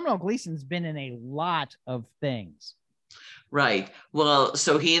 Domhnall Gleeson's been in a lot of things. Right. Well,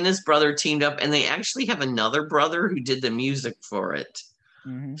 so he and his brother teamed up, and they actually have another brother who did the music for it.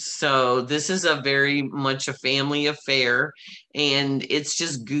 Mhm. So this is a very much a family affair, and it's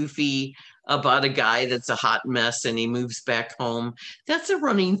just goofy about a guy that's a hot mess and he moves back home. That's a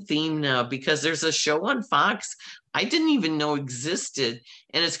running theme now because there's a show on Fox I didn't even know existed,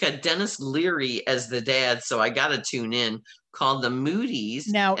 and it's got Dennis Leary as the dad, so I got to tune in, called The Moody's,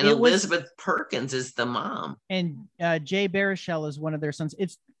 Now and it was, Elizabeth Perkins is the mom. and Jay Baruchel is one of their sons.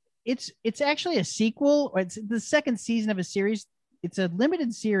 It's actually a sequel, or it's the second season of a series. It's a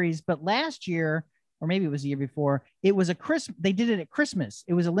limited series, but last year, or maybe it was the year before, it was a Christmas. They did it at Christmas.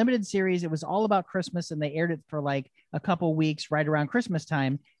 It was a limited series. It was all about Christmas, and they aired it for like a couple weeks right around Christmas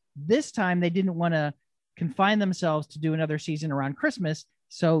time. This time, they didn't want to confine themselves to do another season around Christmas,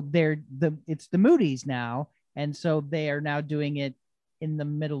 so it's the Moody's now, and so they are now doing it in the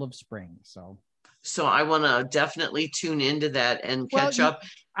middle of spring. So I want to definitely tune into that and catch up.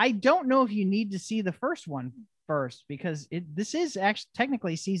 I don't know if you need to see the first one first, because this is actually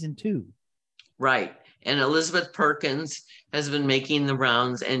technically season 2. Right. And Elizabeth Perkins has been making the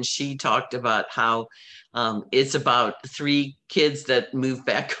rounds, and she talked about how it's about 3 kids that move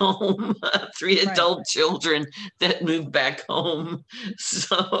back home, 3 adult children that move back home.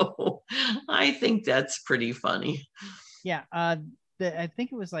 So I think that's pretty funny. Yeah. I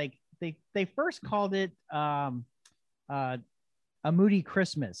think it was like they first called it A Moody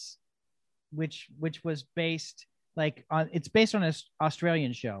Christmas, which was based it's based on an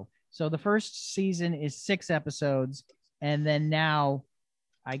Australian show. So the first season is 6 episodes, and then now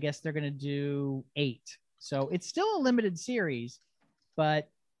I guess they're going to do 8. So it's still a limited series, but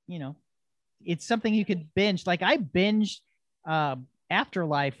it's something you could binge. Like I binged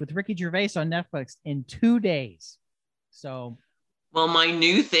Afterlife with Ricky Gervais on Netflix in 2 days. So, well, my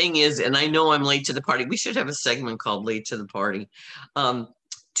new thing is, and I know I'm late to the party. We should have a segment called Late to the Party.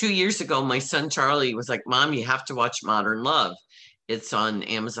 2 years ago, my son Charlie was like, Mom, you have to watch Modern Love. It's on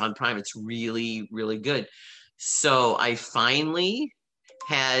Amazon Prime. It's really, really good. So I finally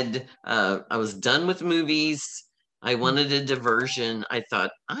I was done with movies. I wanted a diversion. I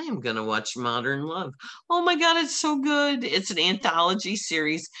thought, I am going to watch Modern Love. Oh my God, it's so good. It's an anthology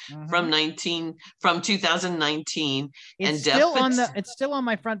series from 2019. It's still on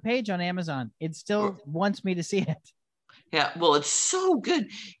my front page on Amazon. It still wants me to see it. Yeah, well, it's so good.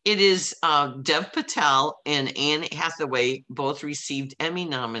 It is Dev Patel and Anne Hathaway both received Emmy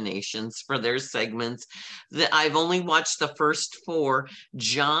nominations for their segments. I've only watched the first 4.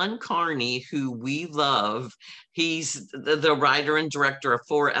 John Carney, who we love, he's the writer and director of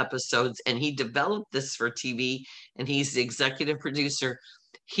 4 episodes, and he developed this for TV, and he's the executive producer.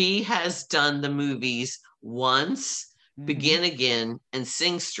 He has done the movies Once, Begin Again, and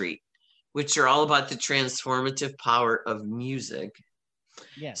Sing Street, which are all about the transformative power of music.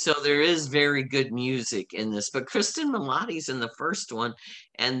 Yes. So there is very good music in this, but Kristen Milioti's in the first one,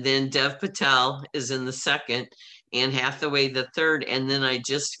 and then Dev Patel is in the second, Anne Hathaway the third, and then I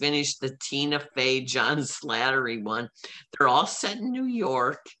just finished the Tina Fey, John Slattery one. They're all set in New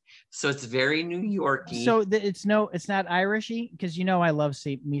York, so it's very New Yorky. So it's not Irishy, because I love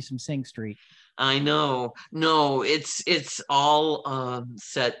me some Sing Street. I know. No, it's all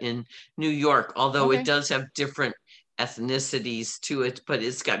set in New York, although it does have different ethnicities to it, but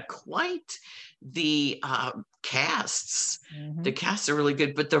it's got quite the casts. The casts are really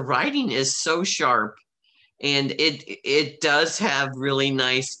good, but the writing is so sharp, and it does have really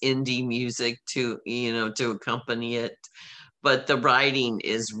nice indie music to accompany it, but the writing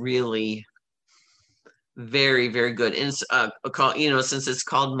is really very, very good. And it's since it's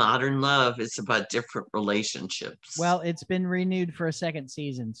called Modern Love, it's about different relationships. Well, it's been renewed for a second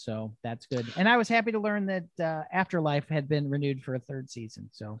season, so that's good. And I was happy to learn that Afterlife had been renewed for a 3rd season.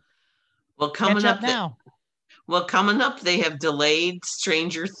 So coming up now. Coming up, they have delayed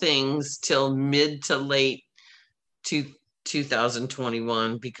Stranger Things till mid to late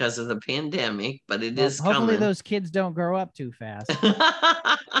 2021 because of the pandemic, but is hopefully coming. Those kids don't grow up too fast.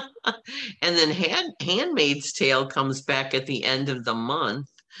 And then Handmaid's Tale comes back at the end of the month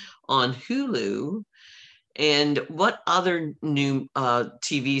on Hulu. And what other new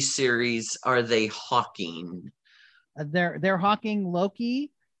TV series are they hawking? They're hawking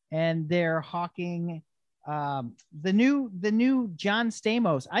Loki, and they're hawking the new John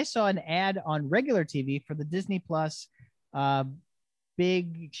Stamos. I saw an ad on regular TV for the Disney Plus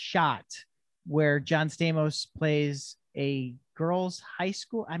Big Shot, where John Stamos plays a girls' high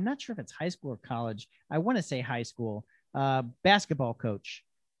school. I'm not sure if it's high school or college. I want to say high school basketball coach.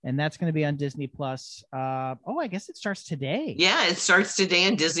 And that's going to be on Disney Plus. I guess it starts today. Yeah, it starts today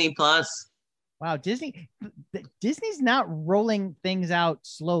on Disney Plus. Wow, Disney's not rolling things out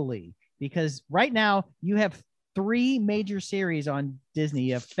slowly, because right now you have three major series on Disney.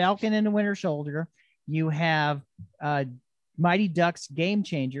 You have Falcon and the Winter Soldier, you have Mighty Ducks Game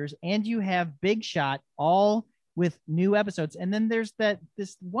Changers, and you have Big Shot, all with new episodes. And then there's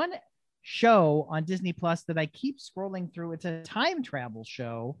this one show on Disney Plus that I keep scrolling through. It's a time travel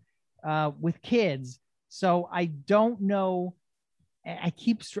show with kids. So I don't know.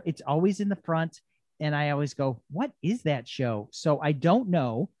 It's always in the front, and I always go, what is that show? So I don't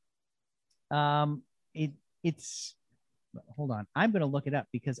know. It's hold on. I'm going to look it up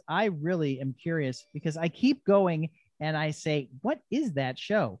because I really am curious, because I keep going and I say, what is that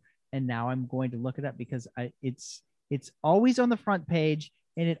show? And now I'm going to look it up because it's always on the front page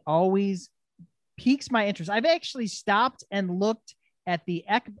and it always piques my interest. I've actually stopped and looked at the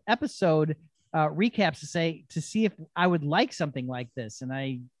episode recaps to see if I would like something like this. And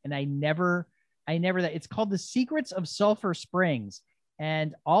I never that. It's called The Secrets of Sulphur Springs,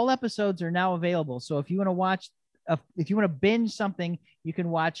 and all episodes are now available. So if you want to watch, if you want to binge something, you can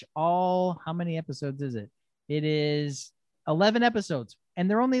watch all, how many episodes is it? It is 11 episodes, and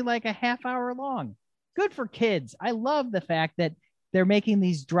they're only like a half hour long. Good for kids. I love the fact that they're making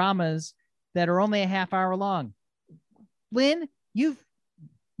these dramas that are only a half hour long. Lynn, you've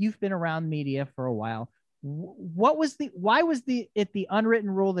been around media for a while. Why was the unwritten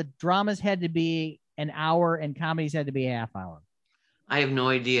rule that dramas had to be an hour and comedies had to be a half hour? I have no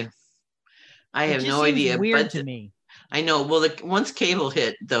idea. I have no seems idea. Weird but to me. I know. Well, once cable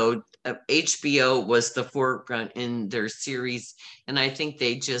hit, though, HBO was the foreground in their series, and I think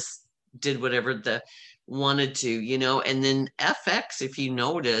they just did whatever they wanted to, you know. And then FX, if you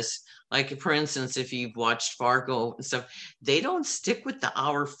notice, like for instance, if you've watched Fargo and stuff, they don't stick with the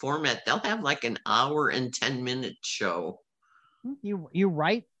hour format. They'll have like an hour and 10-minute show. You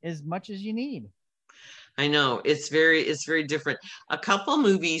write as much as you need. I know it's very different. A couple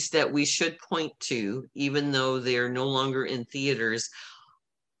movies that we should point to, even though they're no longer in theaters.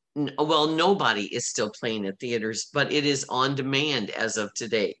 Well, nobody is still playing at theaters, but it is on demand as of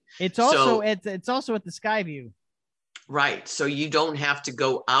today. It's also at the Skyview. Right. So you don't have to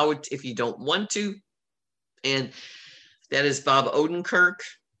go out if you don't want to. And that is Bob Odenkirk,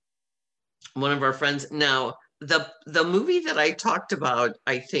 one of our friends. Now, the movie that I talked about,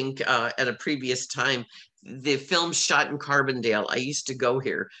 I think at a previous time, the film shot in Carbondale, I used to go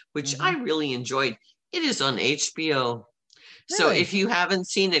here, which I really enjoyed. It is on HBO. Really? So if you haven't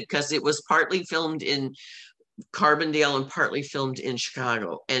seen it, because it was partly filmed in Carbondale and partly filmed in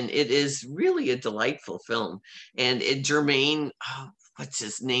Chicago, and it is really a delightful film. And Jermaine, what's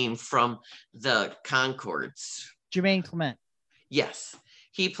his name from the Conchords? Jermaine Clement. Yes,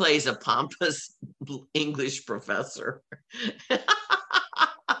 he plays a pompous English professor.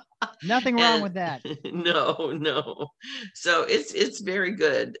 Nothing wrong with that. No. So it's very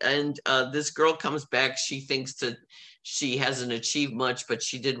good. And this girl comes back. She thinks that she hasn't achieved much, but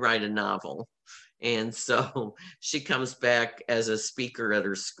she did write a novel. And so she comes back as a speaker at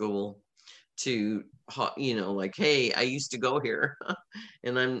her school to, you know, like, hey, I used to go here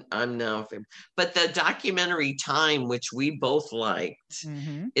and I'm now. But the documentary Time, which we both liked,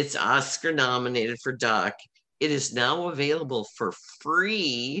 it's Oscar nominated for doc. It is now available for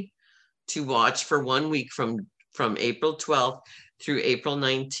free to watch for 1 week from April 12th through April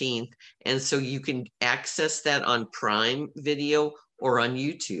 19th. And so you can access that on Prime Video or on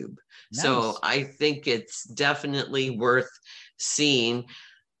YouTube. Nice. So I think it's definitely worth seeing.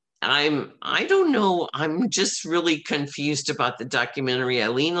 I don't know. I'm just really confused about the documentary. I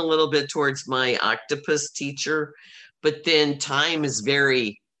lean a little bit towards my octopus teacher, but then Time is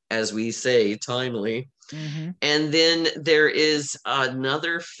very, as we say, timely. And then there is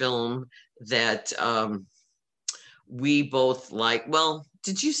another film that we both like. Well,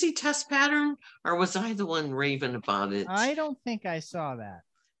 did you see Test Pattern, or was I the one raving about it? I don't think I saw that.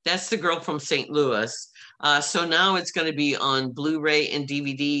 That's the girl from St. Louis. So now it's going to be on Blu-ray and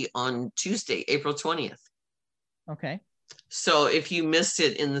DVD on Tuesday, April 20th. Okay. So if you missed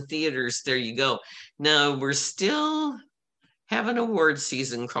it in the theaters, there you go. Now we're still having award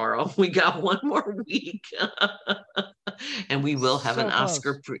season, Carl. We got one more week, and we will have an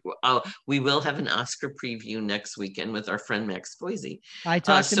Oscar. We will have an Oscar preview next weekend with our friend Max Boise. I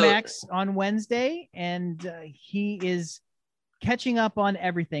talked to Max on Wednesday, and he is catching up on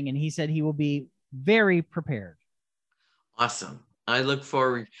everything, and he said he will be very prepared. Awesome. I look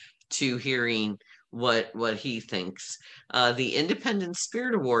forward to hearing what he thinks. The Independent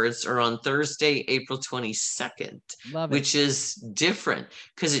Spirit Awards are on Thursday, April 22nd, which is different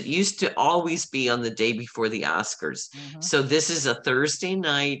because it used to always be on the day before the Oscars. So this is a Thursday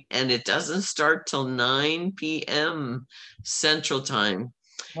night, and it doesn't start till 9 p.m. Central Time.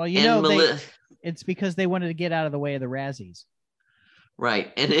 Well, you know, It's because they wanted to get out of the way of the Razzies.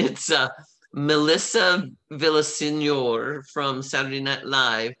 Right. And it's Melissa Villaseñor from Saturday Night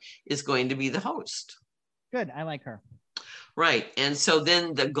Live is going to be the host. Good. I like her. Right. And so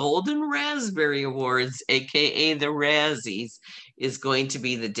then the Golden Raspberry Awards, aka the Razzies, is going to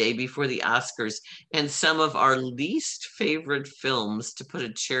be the day before the Oscars. And some of our least favorite films, to put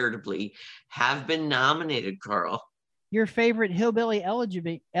it charitably, have been nominated, Carl. Your favorite Hillbilly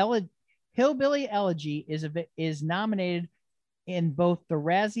Elegy is nominated in both the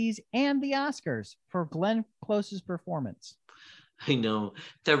Razzies and the Oscars for Glenn Close's performance. I know.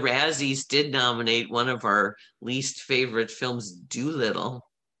 The Razzies did nominate one of our least favorite films, Doolittle.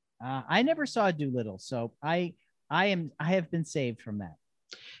 I never saw Doolittle, so I have been saved from that.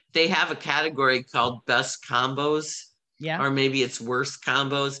 They have a category called Best Combos. Yeah. Or maybe it's Worst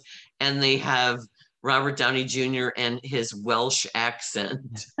Combos. And they have Robert Downey Jr. and his Welsh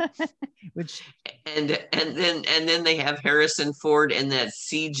accent. Which and then they have Harrison Ford and that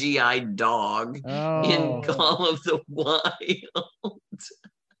CGI dog in Call of the Wild.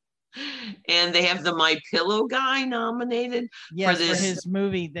 And they have the My Pillow guy nominated for his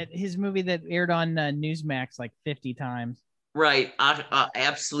movie that aired on Newsmax like 50 times. Right,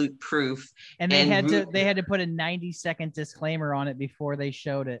 Absolute Proof. And they had to put a 90-second disclaimer on it before they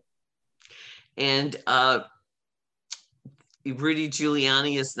showed it. And Rudy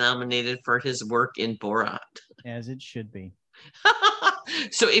Giuliani is nominated for his work in Borat. As it should be.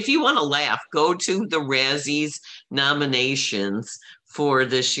 So if you want to laugh, go to the Razzies nominations for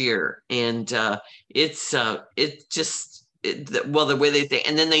this year. And the way they think.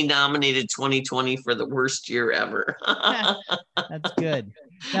 And then they nominated 2020 for the worst year ever. That's good.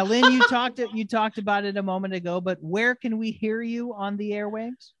 Now, Lynn, you talked about it a moment ago, but where can we hear you on the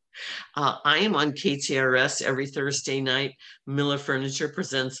airwaves? I am on KTRS every Thursday night. Miller Furniture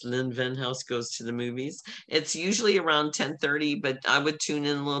presents Lynn Venhouse Goes to the Movies. It's usually around 10:30, but I would tune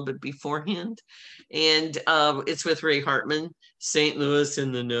in a little bit beforehand. And it's with Ray Hartman, St. Louis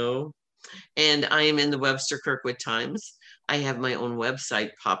in the Know. And I am in the Webster Kirkwood Times. I have my own website,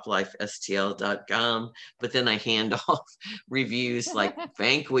 poplifestl.com, but then I hand off reviews like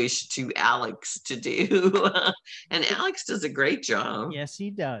Vanquish to Alex to do. And Alex does a great job. Yes, he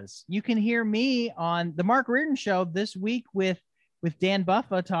does. You can hear me on the Mark Reardon Show this week with Dan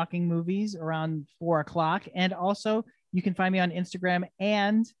Buffa talking movies around 4:00. And also you can find me on Instagram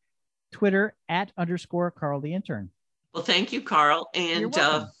and Twitter @_Carl the Intern. Well, thank you, Carl. And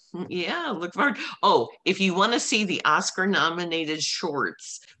yeah, look forward. Oh, if you want to see the Oscar nominated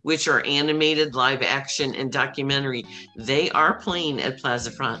shorts, which are animated, live action, and documentary, they are playing at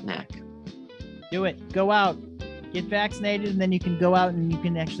Plaza Frontenac. Do it. Go out, get vaccinated, and then you can go out and you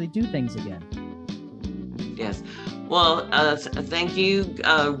can actually do things again. Yes. Well, thank you.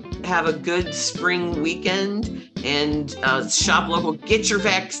 Have a good spring weekend and shop local. Get your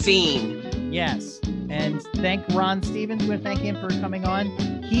vaccine. Yes. And thank Ron Stevens. We thank him for coming on.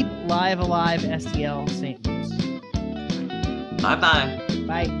 Keep live alive, STL St. Louis. Bye-bye.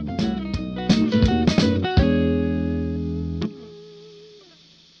 Bye.